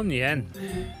 På'n igjen.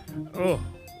 Åh,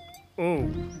 åh.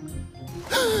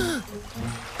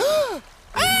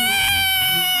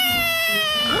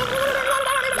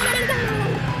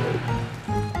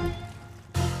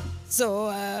 Så,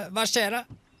 hva skjer da?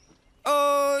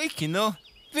 Ikke noe.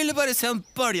 Ville bare se om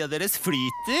balja deres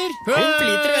flyter. Hun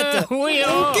flyter, vet du. Ja.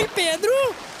 Onkel Pedro!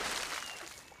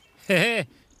 Hehe,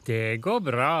 det går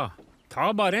bra.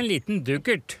 Ta bare en liten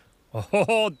dukkert.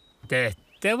 Åh,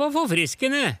 dette var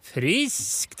forfriskende.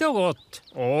 Friskt og godt.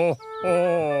 Åh.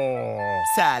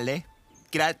 Særlig.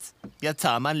 Greit, jeg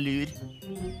tar meg en lur.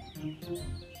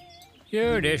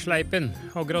 Gjør det, Sleipen,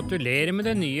 og gratulerer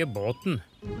med den nye båten.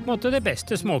 Måtte det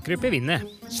beste småkrypet vinne.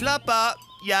 Slapp av,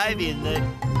 jeg vinner.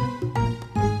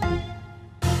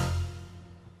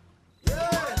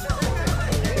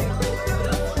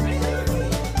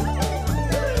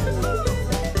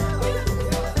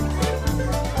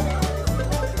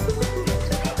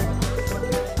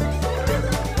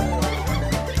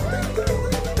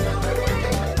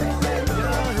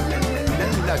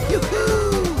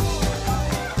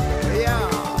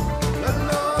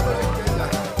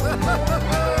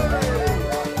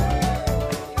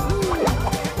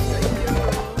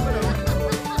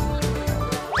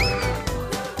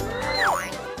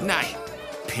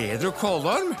 Pedro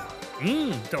Kålorm?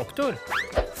 Doktor.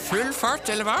 Full fart,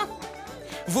 eller hva?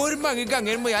 Hvor mange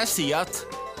ganger må jeg si at...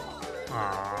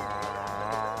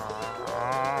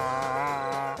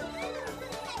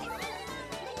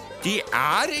 De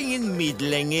er ingen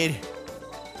middel lenger.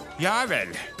 Ja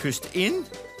vel, pust inn.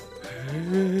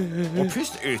 Og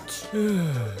pust ut.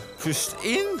 Pust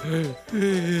inn.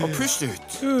 Og pust ut.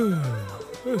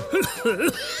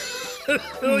 Det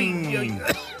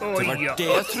var det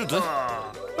jeg trodde.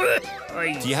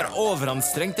 De har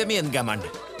overanstrengt dem igjen, gammeren.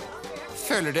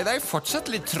 Føler de deg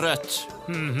fortsatt litt trøtt?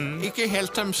 Ikke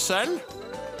helt dem selv?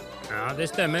 Ja,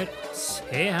 det stemmer.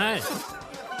 Se her.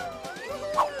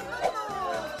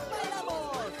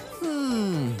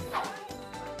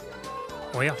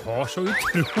 Og jeg har så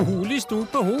utrolig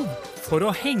stort behov for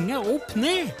å henge opp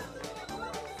ned.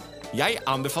 Jeg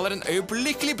anbefaler en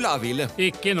øyeblikkelig bladhvile.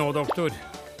 Ikke nå, doktor.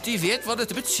 De vet hva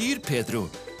dette betyr, Pedro.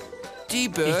 De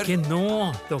bør... Ikke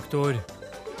nå, doktor.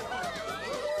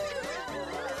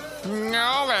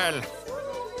 Ja vel.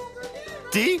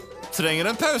 De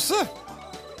trenger en pause.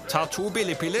 Ta 2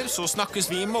 billigpiller, så snakkes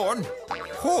vi i morgen.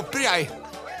 Håper jeg.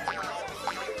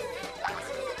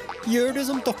 Gjør du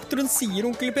som doktoren sier,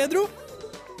 onkel Pedro?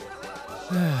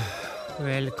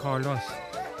 Vel, Carlos,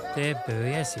 det bør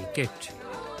jeg sikkert.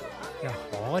 Jeg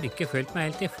har ikke følt meg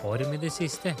helt i form i det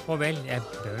siste, og vel, jeg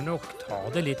bør nok ta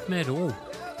det litt med ro.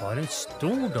 Har en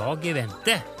stor dag i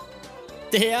vente.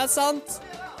 Det er sant.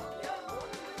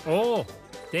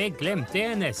 Det glemte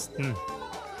jeg nesten.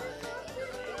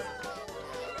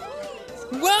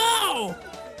 Wow!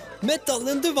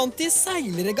 Medaljen du vant i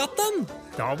seileregattaen.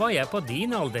 Da var jeg på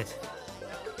din alder.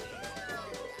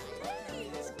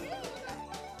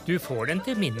 Du får den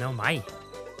til minne om meg.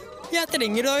 Jeg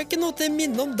trenger da ikke noe til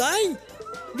minne om deg.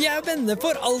 Vi er venner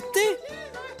for alltid.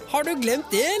 Har du glemt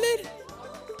det, eller?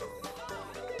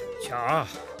 Tja,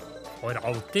 for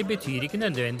alltid betyr ikke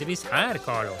nødvendigvis her,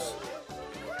 Carlos.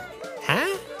 Hæ?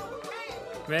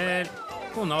 Vel,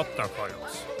 god natt da,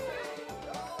 Carlos.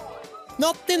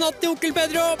 Natt i onkel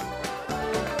Pedro!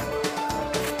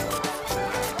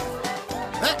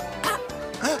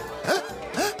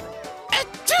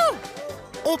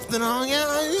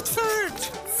 Oppdraget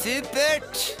utført!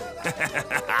 Supert!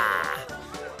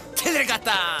 Til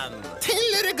regattaen!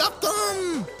 Til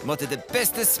regattaen! Måtte det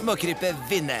beste småkrypet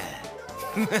vinne.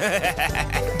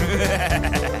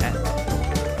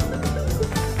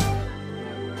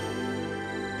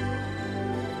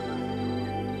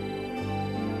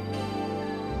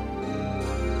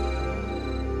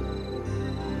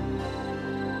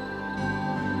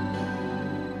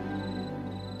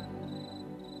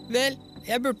 Vel,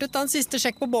 jeg burde ta en siste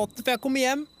sjekk på båten før jeg kommer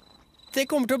hjem. Det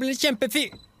kommer til å bli en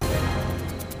kjempefyr.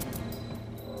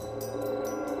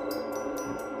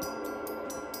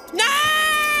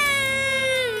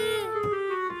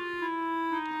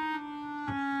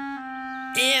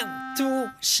 En, to,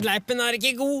 sleipen er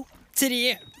ikke god.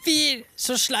 3, 4,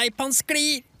 så sleip han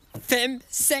sklir. 5,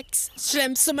 6,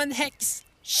 slem som en heks.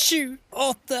 7,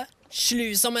 8,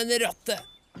 slu som en rotte.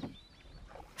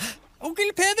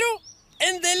 Onkel Pedro!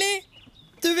 Endelig!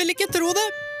 Du vil ikke tro det.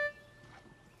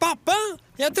 Pappa,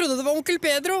 jeg trodde det var onkel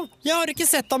Pedro. Jeg har ikke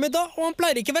sett ham i dag, og han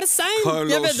pleier ikke være sein. Carlos.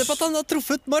 Jeg vedder på at han har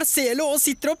truffet Marcelo og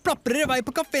sitter og plaprer i vei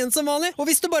på kaféen som vanlig. Og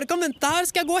hvis du bare kan vente her,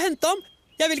 skal jeg gå og hente ham.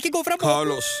 Jeg vil ikke gå fra båten.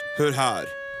 Carlos, hør her.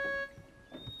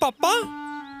 Pappa?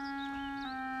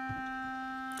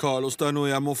 Carlos, det er noe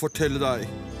jeg må fortelle deg.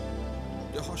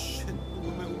 Det har skjedd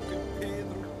noe med onkel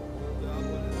Pedro. Det er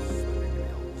bare...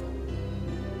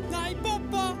 Nei,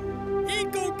 pappa!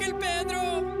 Ikke onkel Pedro!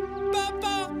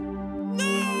 Pappa!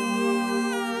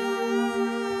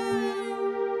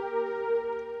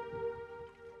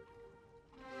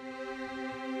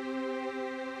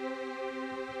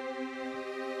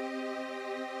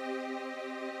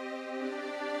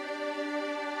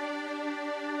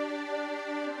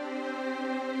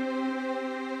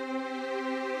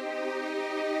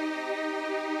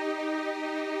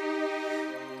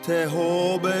 Til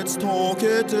håpets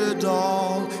tåkete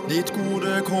dal, dit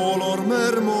gode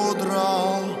kålormer må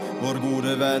dra. Vår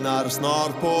gode venn er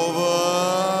snart på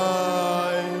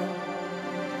vei.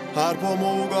 Her på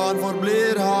Mogan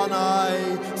forblir han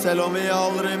ei, selv om vi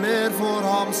aldri mer får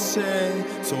ham se,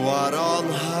 så er han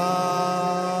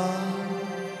her.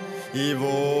 I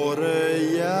våre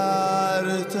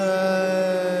hjerter.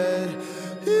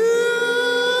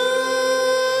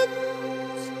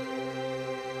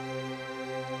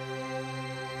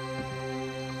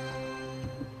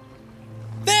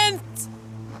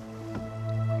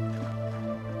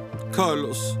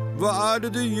 Carlos, hva er det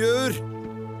du gjør?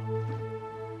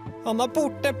 Han er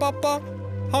borte, pappa.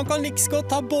 Han kan like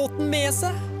godt ta båten med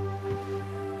seg.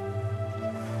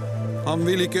 Han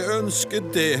vil ikke ønske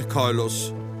det,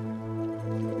 Carlos.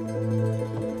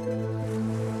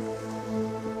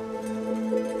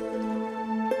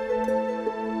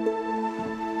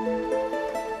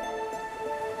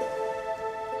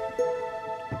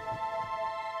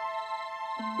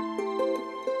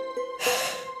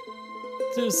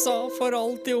 Du sa for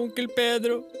alltid, onkel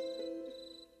Pedro.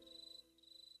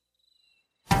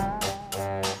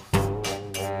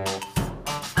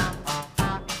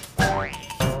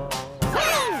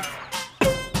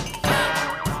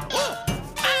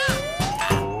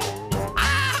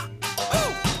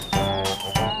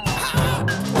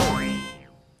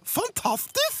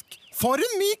 Fantastisk! For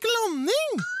en myk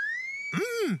landing!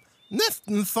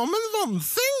 Nesten som en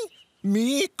vannseng.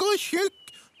 Myk og tjukk.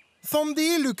 Som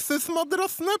de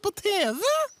luksusmadrassene på TV.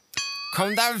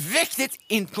 Kom deg vekk, ditt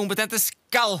inkompetente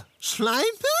skall!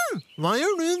 Sleipen, hva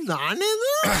gjør du der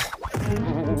nede?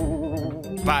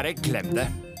 Bare glem det.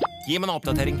 Gi meg en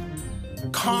oppdatering.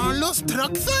 Carlos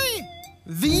trakk seg.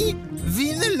 Vi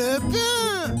vinner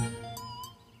løpet.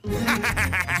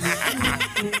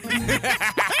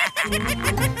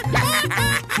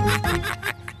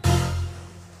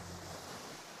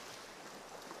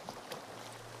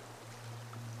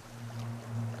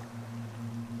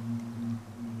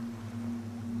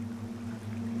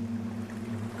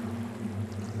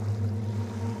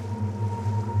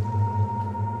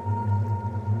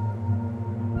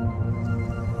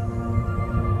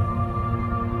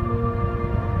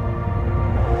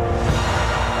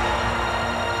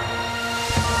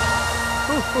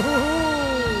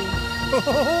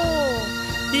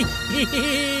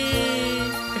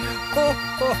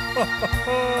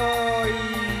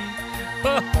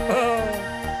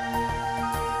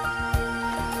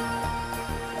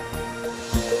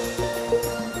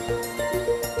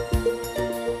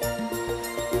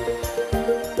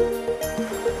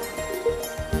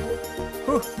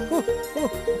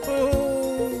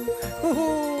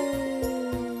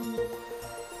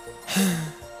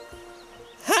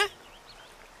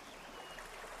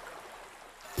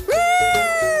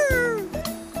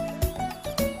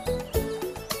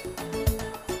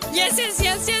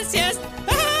 Yes!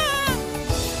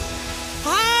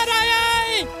 Her er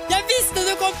jeg! Jeg visste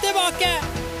du kom tilbake!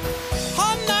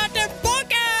 Han er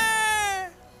tilbake!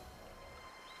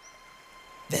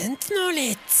 Vent nå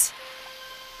litt.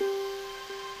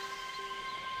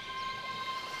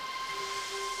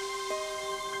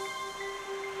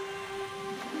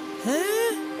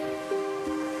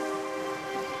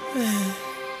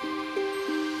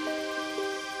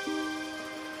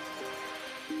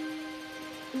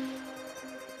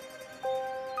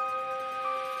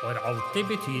 For alltid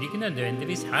betyr ikke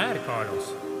nødvendigvis her,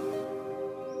 Carlos.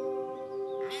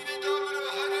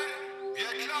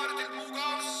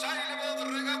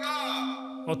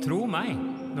 Og tro meg,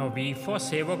 når vi får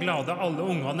se hvor glade alle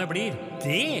ungene blir,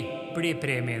 det blir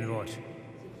premien vår.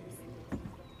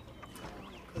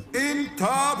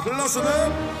 Innta plassene!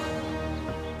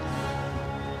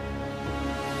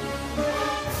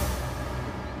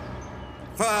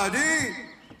 Ferdig!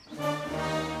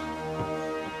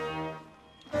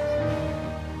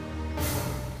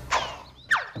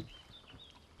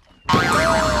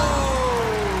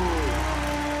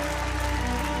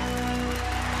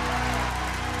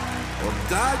 Og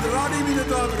der drar de, mine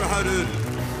damer og herrer.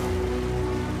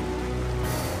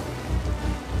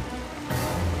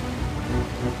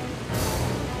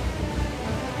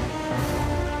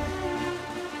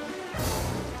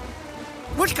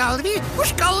 Hvor skal vi? Hvor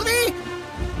skal vi?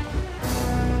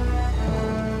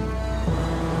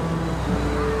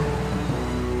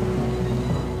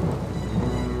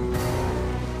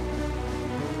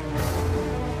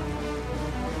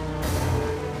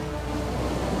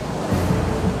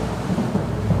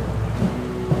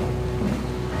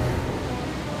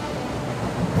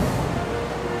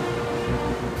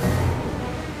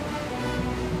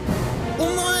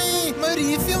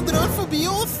 Marifia drar forbi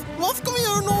oss. Hva skal vi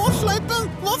gjøre nå, Sleipen?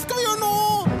 Hva skal vi gjøre nå?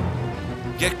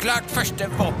 Gjør klart første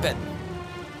våpen.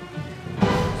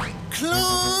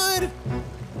 Klar!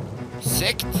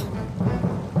 Sikt.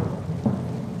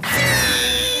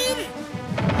 Fyr!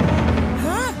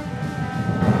 Hæ?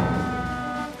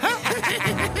 Hæ? Hva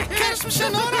er det som skjer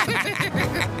nå, da?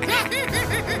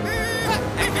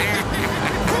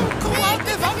 Hvor er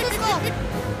det vannet fra?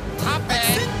 Tabbe!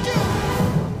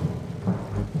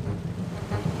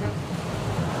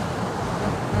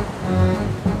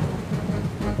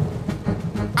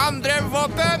 Andre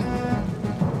våpen!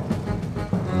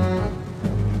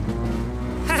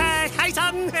 Hei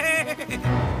sann! Hva er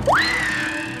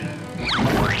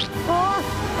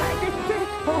dette?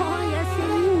 Jeg ser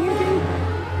ingenting.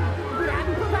 Hvor er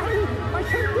den på vei? Hva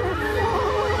skjedde?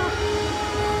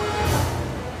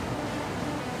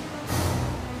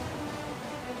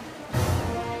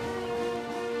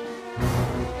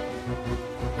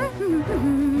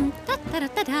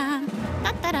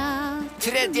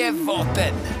 Tredje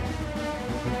våpen.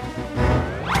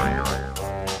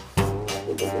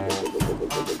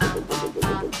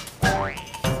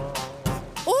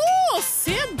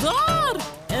 Se der!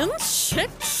 En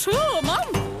kjekk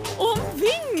sjømann! Og han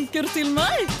vinker til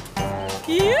meg!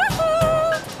 Juhu!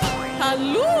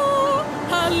 Hallo!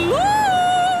 Hallo!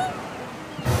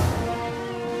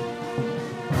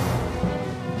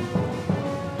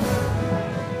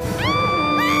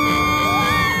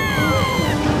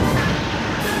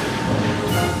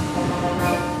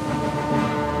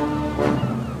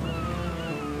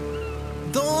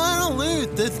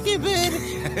 Skipper!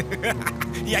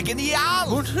 Jeg er genial!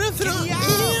 Bortsett fra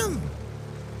én!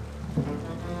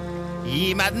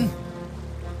 Gi meg den!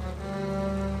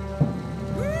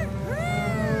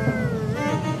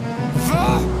 Hva?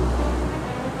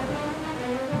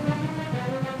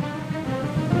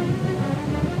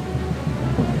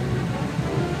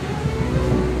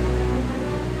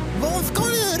 Hva skal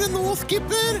vi gjøre nå,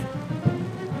 skipper?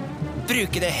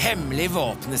 Bruke det hemmelige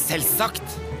våpenet,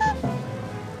 selvsagt.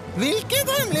 Hvilket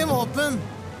hemmelig våpen?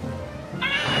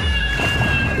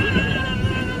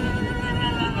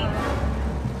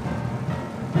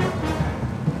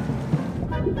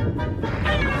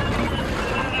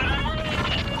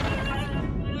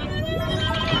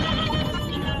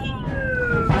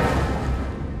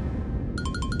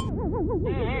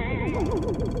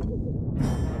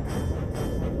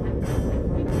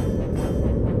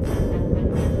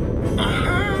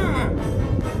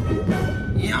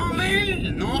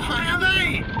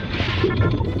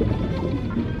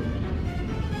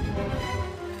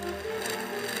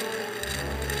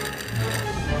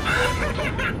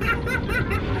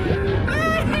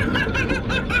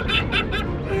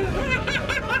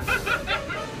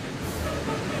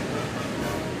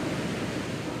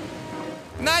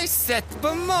 Nei, sett på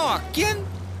maken!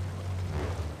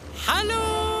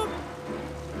 Hallo!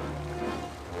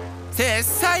 Se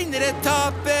senere,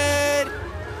 taper!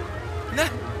 Nei.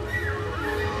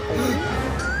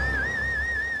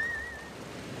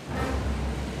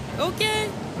 Ok,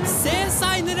 se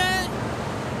senere!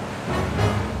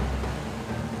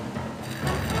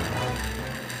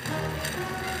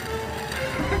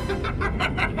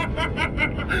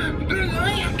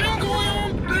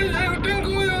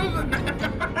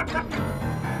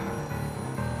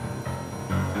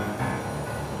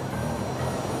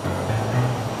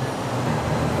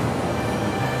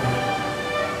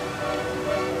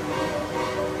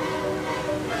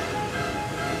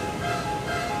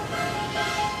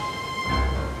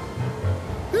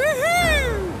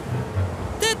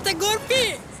 Dette går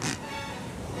fint!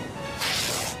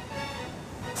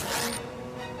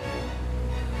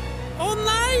 Å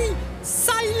nei!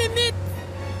 Seilet mitt!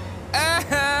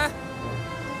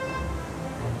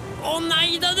 Å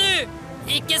nei da, du!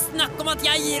 Ikke snakk om at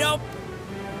jeg gir opp!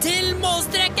 Til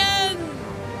målstreken!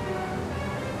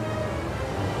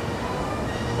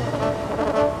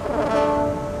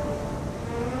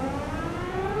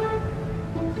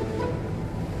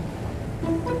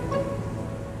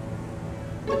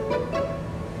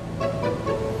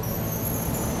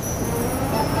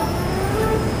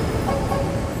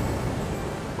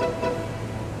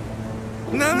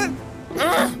 Neimen!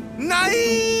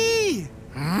 Nei!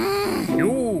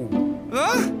 Jo. Hva?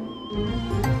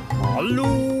 Hallo.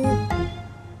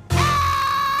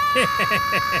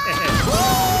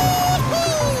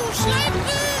 Slepp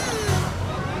den!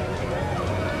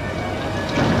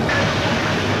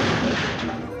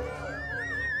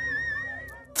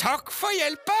 Takk for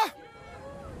hjelpa!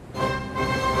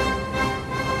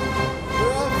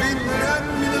 Og vinneren,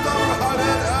 mine damer og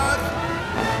herrer,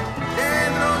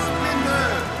 Pedros Blinde.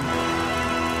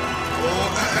 Og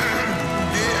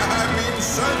det min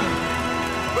sønn.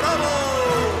 Bravo!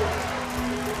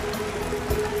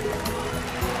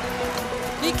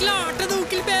 Vi klarte det,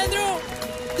 onkel Pedro!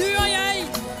 Du og jeg!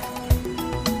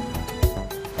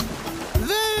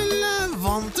 Vel,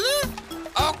 vant du?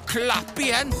 Og klapp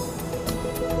igjen!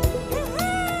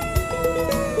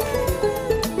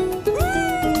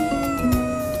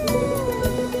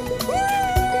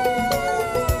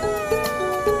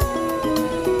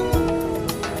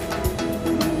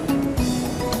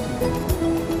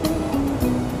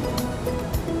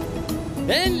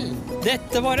 Vel,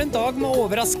 dette var en dag med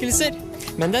overraskelser.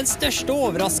 Men den største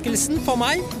overraskelsen for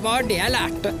meg var det jeg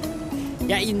lærte.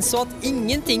 Jeg innså at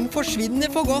ingenting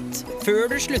forsvinner for godt før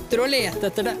du slutter å lete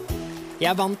etter det.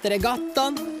 Jeg vant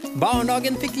regattaen,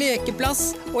 barnehagen fikk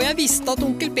lekeplass, og jeg visste at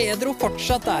onkel Pedro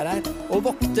fortsatt er her og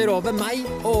vokter over meg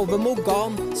og over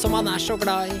Mogan, som han er så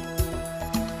glad i.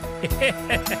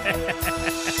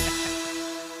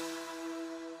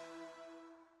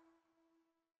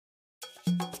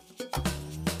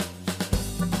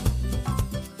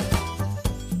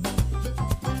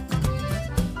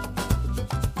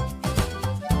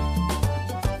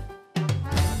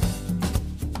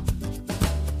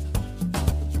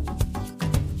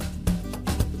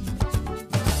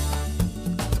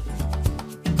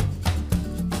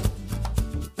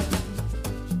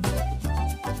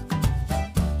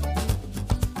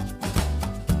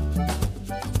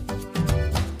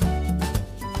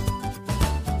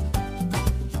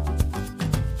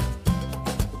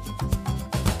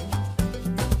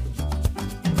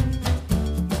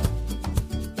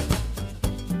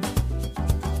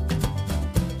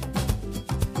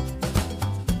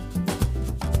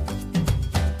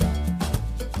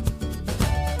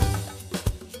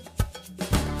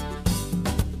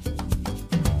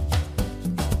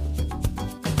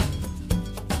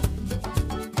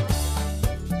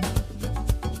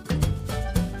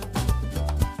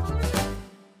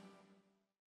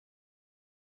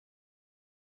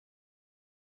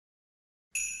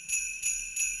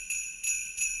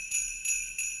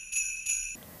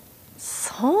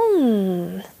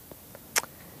 Sånn.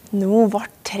 Nå ble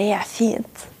treet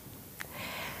fint.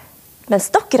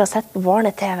 Mens dere har sett på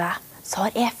Barne-TV, så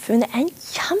har jeg funnet en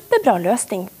kjempebra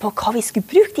løsning på hva vi skulle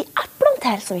bruke de eplene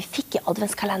til som vi fikk i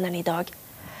adventskalenderen i dag.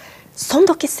 Som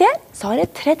dere ser, så har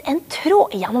jeg tredd en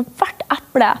tråd gjennom hvert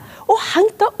eple og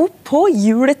hengt det opp på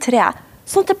juletreet,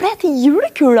 sånn at det ble til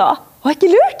julekuler. Var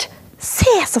ikke lurt?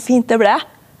 Se så fint det ble!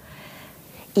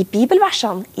 I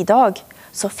bibelversene i dag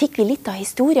så fikk vi litt av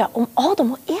historien om Adam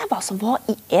og Eva som var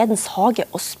i Edens hage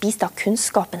og spiste av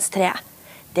kunnskapens tre.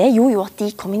 Det gjorde jo at de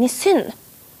kom inn i synd.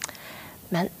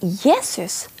 Men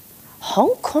Jesus,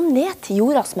 han kom ned til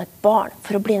jorda som et barn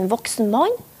for å bli en voksen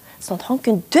mann, sånn at han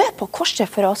kunne dø på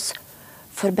korset for oss,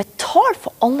 for å betale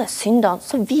for alle syndene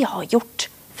som vi har gjort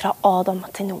fra Adam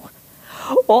til nå.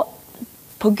 Og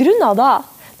på grunn av det,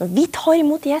 Når vi tar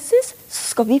imot Jesus, så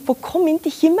skal vi få komme inn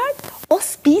til himmelen og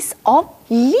spise av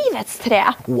livets tre.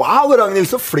 Wow, Ragnhild,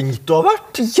 så flink du har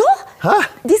vært. Ja! Hæ?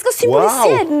 De skal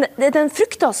symbolisere den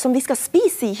frukta som vi skal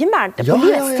spise i himmelen på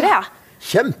livets tre.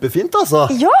 Kjempefint, altså.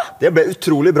 Ja. Det ble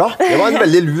utrolig bra. Det var en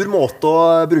veldig lur måte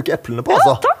å bruke eplene på,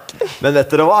 altså. Ja, takk. Men vet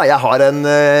dere hva? Jeg har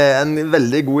en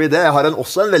veldig god idé. Jeg har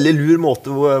også en veldig lur måte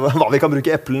hva vi kan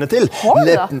bruke eplene til.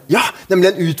 Ja,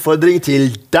 nemlig en utfordring til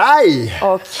deg.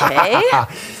 Ok, så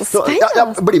spennende. Ja,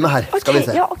 bli med her, skal vi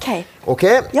se. Ja, ok. Ok,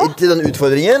 til den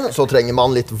utfordringen så trenger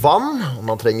man litt vann, og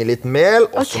man trenger litt mel,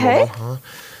 og så må man ha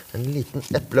en liten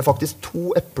eple, faktisk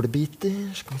 2 eplebiter.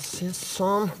 Skal vi se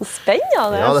sånn.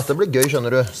 Spennende. Ja, dette blir gøy,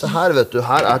 skjønner du. Så her, vet du,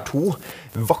 her er 2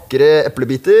 vakre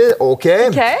eplebiter. Ok.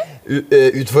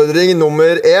 Utfordring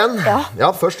nummer 1.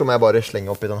 Ja, først må jeg bare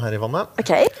slenge oppi den her i vannet.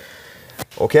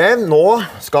 Ok, nå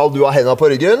skal du ha hendene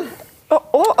på ryggen.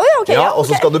 Ja, og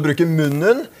så skal du bruke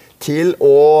munnen til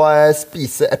å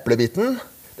spise eplebiten.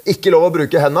 Ikke lov å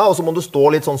bruke hendene, og så må du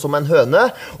stå litt sånn som en høne.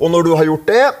 Og når du har gjort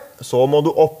det, så må du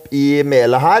opp i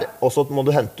melet her, og så må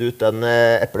du hente ut den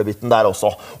eplebiten der også.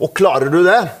 Og klarer du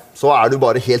det, så er du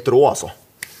bare helt rå, altså.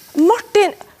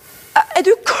 Martin, er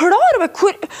du klar over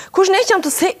hvordan jeg kommer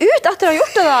til å se ut etter å ha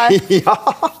gjort det der? Ja,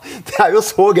 det er jo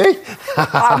så gøy.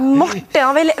 Martin,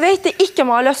 jeg vet ikke om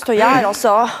jeg har lyst til å gjøre,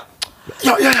 altså.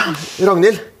 Ja.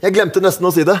 Ragnhild, jeg glemte nesten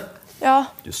å si det. Ja.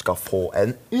 Du skal få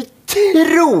en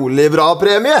utrolig bra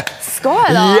premie. Skal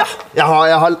jeg da? Ja,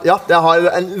 jeg har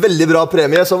en veldig bra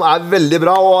premie som er veldig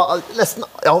bra, og nesten,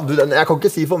 jeg kan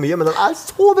ikke si for mye, men den er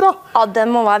så bra. Ja,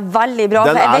 den må være veldig bra,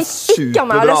 for jeg vet ikke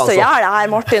om jeg har lyst til å gjøre det her,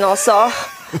 Martin, altså.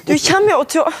 Du kommer jo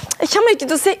ikke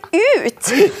til å se ut.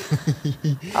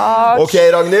 Ok,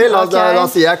 Ragnhild, da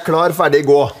sier jeg klar, ferdig,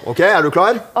 gå. Ok, er du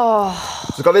klar?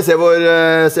 Så skal vi se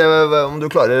om du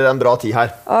klarer en bra tid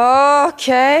her.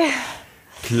 Ok.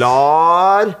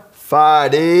 Klar,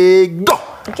 ferdig, gå!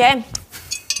 Ok.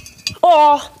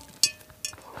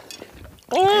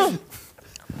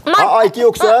 Ikke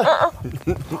jukse.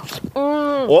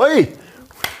 Oi!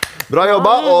 Bra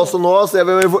jobba, og så nå ser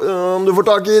vi om du får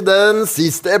tak i den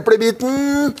siste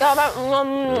eplebiten.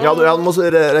 Ja, du må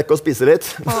rekke å spise litt.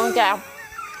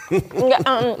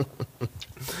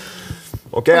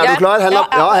 Ok, er du klar?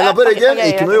 Hendene på ryggen,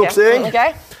 ikke noe juksing.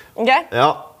 Ok.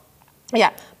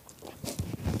 Ja.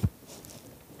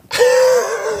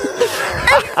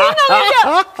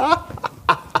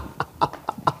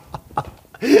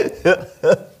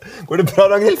 Går det bra,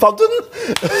 Ragnhild? Fant du den?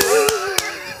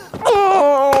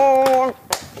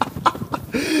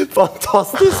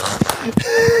 Fantastisk.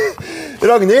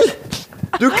 Ragnhild,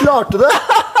 du klarte det.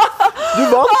 Du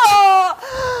vant.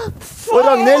 Og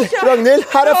Ragnhild,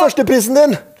 her er førsteprisen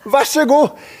din. Vær så god.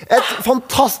 Et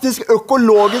fantastisk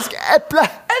økologisk eple.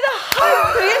 Er det her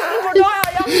prisen for da jeg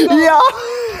hjemme? Ja.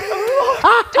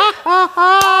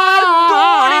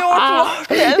 Dårlig gjort,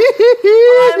 Martin.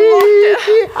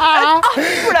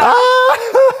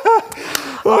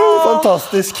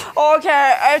 Fantastisk. Ok,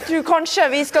 jeg tror kanskje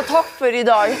vi skal takke for i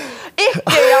dag.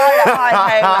 Ikke gjør det her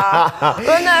hjemme.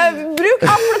 Men bruk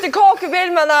eple til kakebil,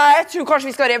 men jeg tror kanskje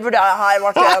vi skal revurdere det her,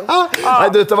 Martin. Nei,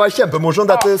 dette var kjempemorsomt.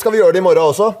 Dette skal vi gjøre det i morgen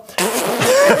også.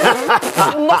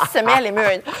 Masse mel i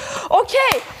munnen. Ok,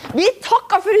 vi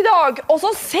takker for i dag, og så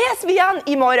ses vi igjen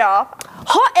i morgen.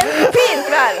 Ha en fin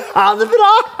kveld. Ha det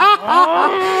bra.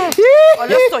 Jeg har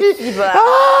lyst til å hive det.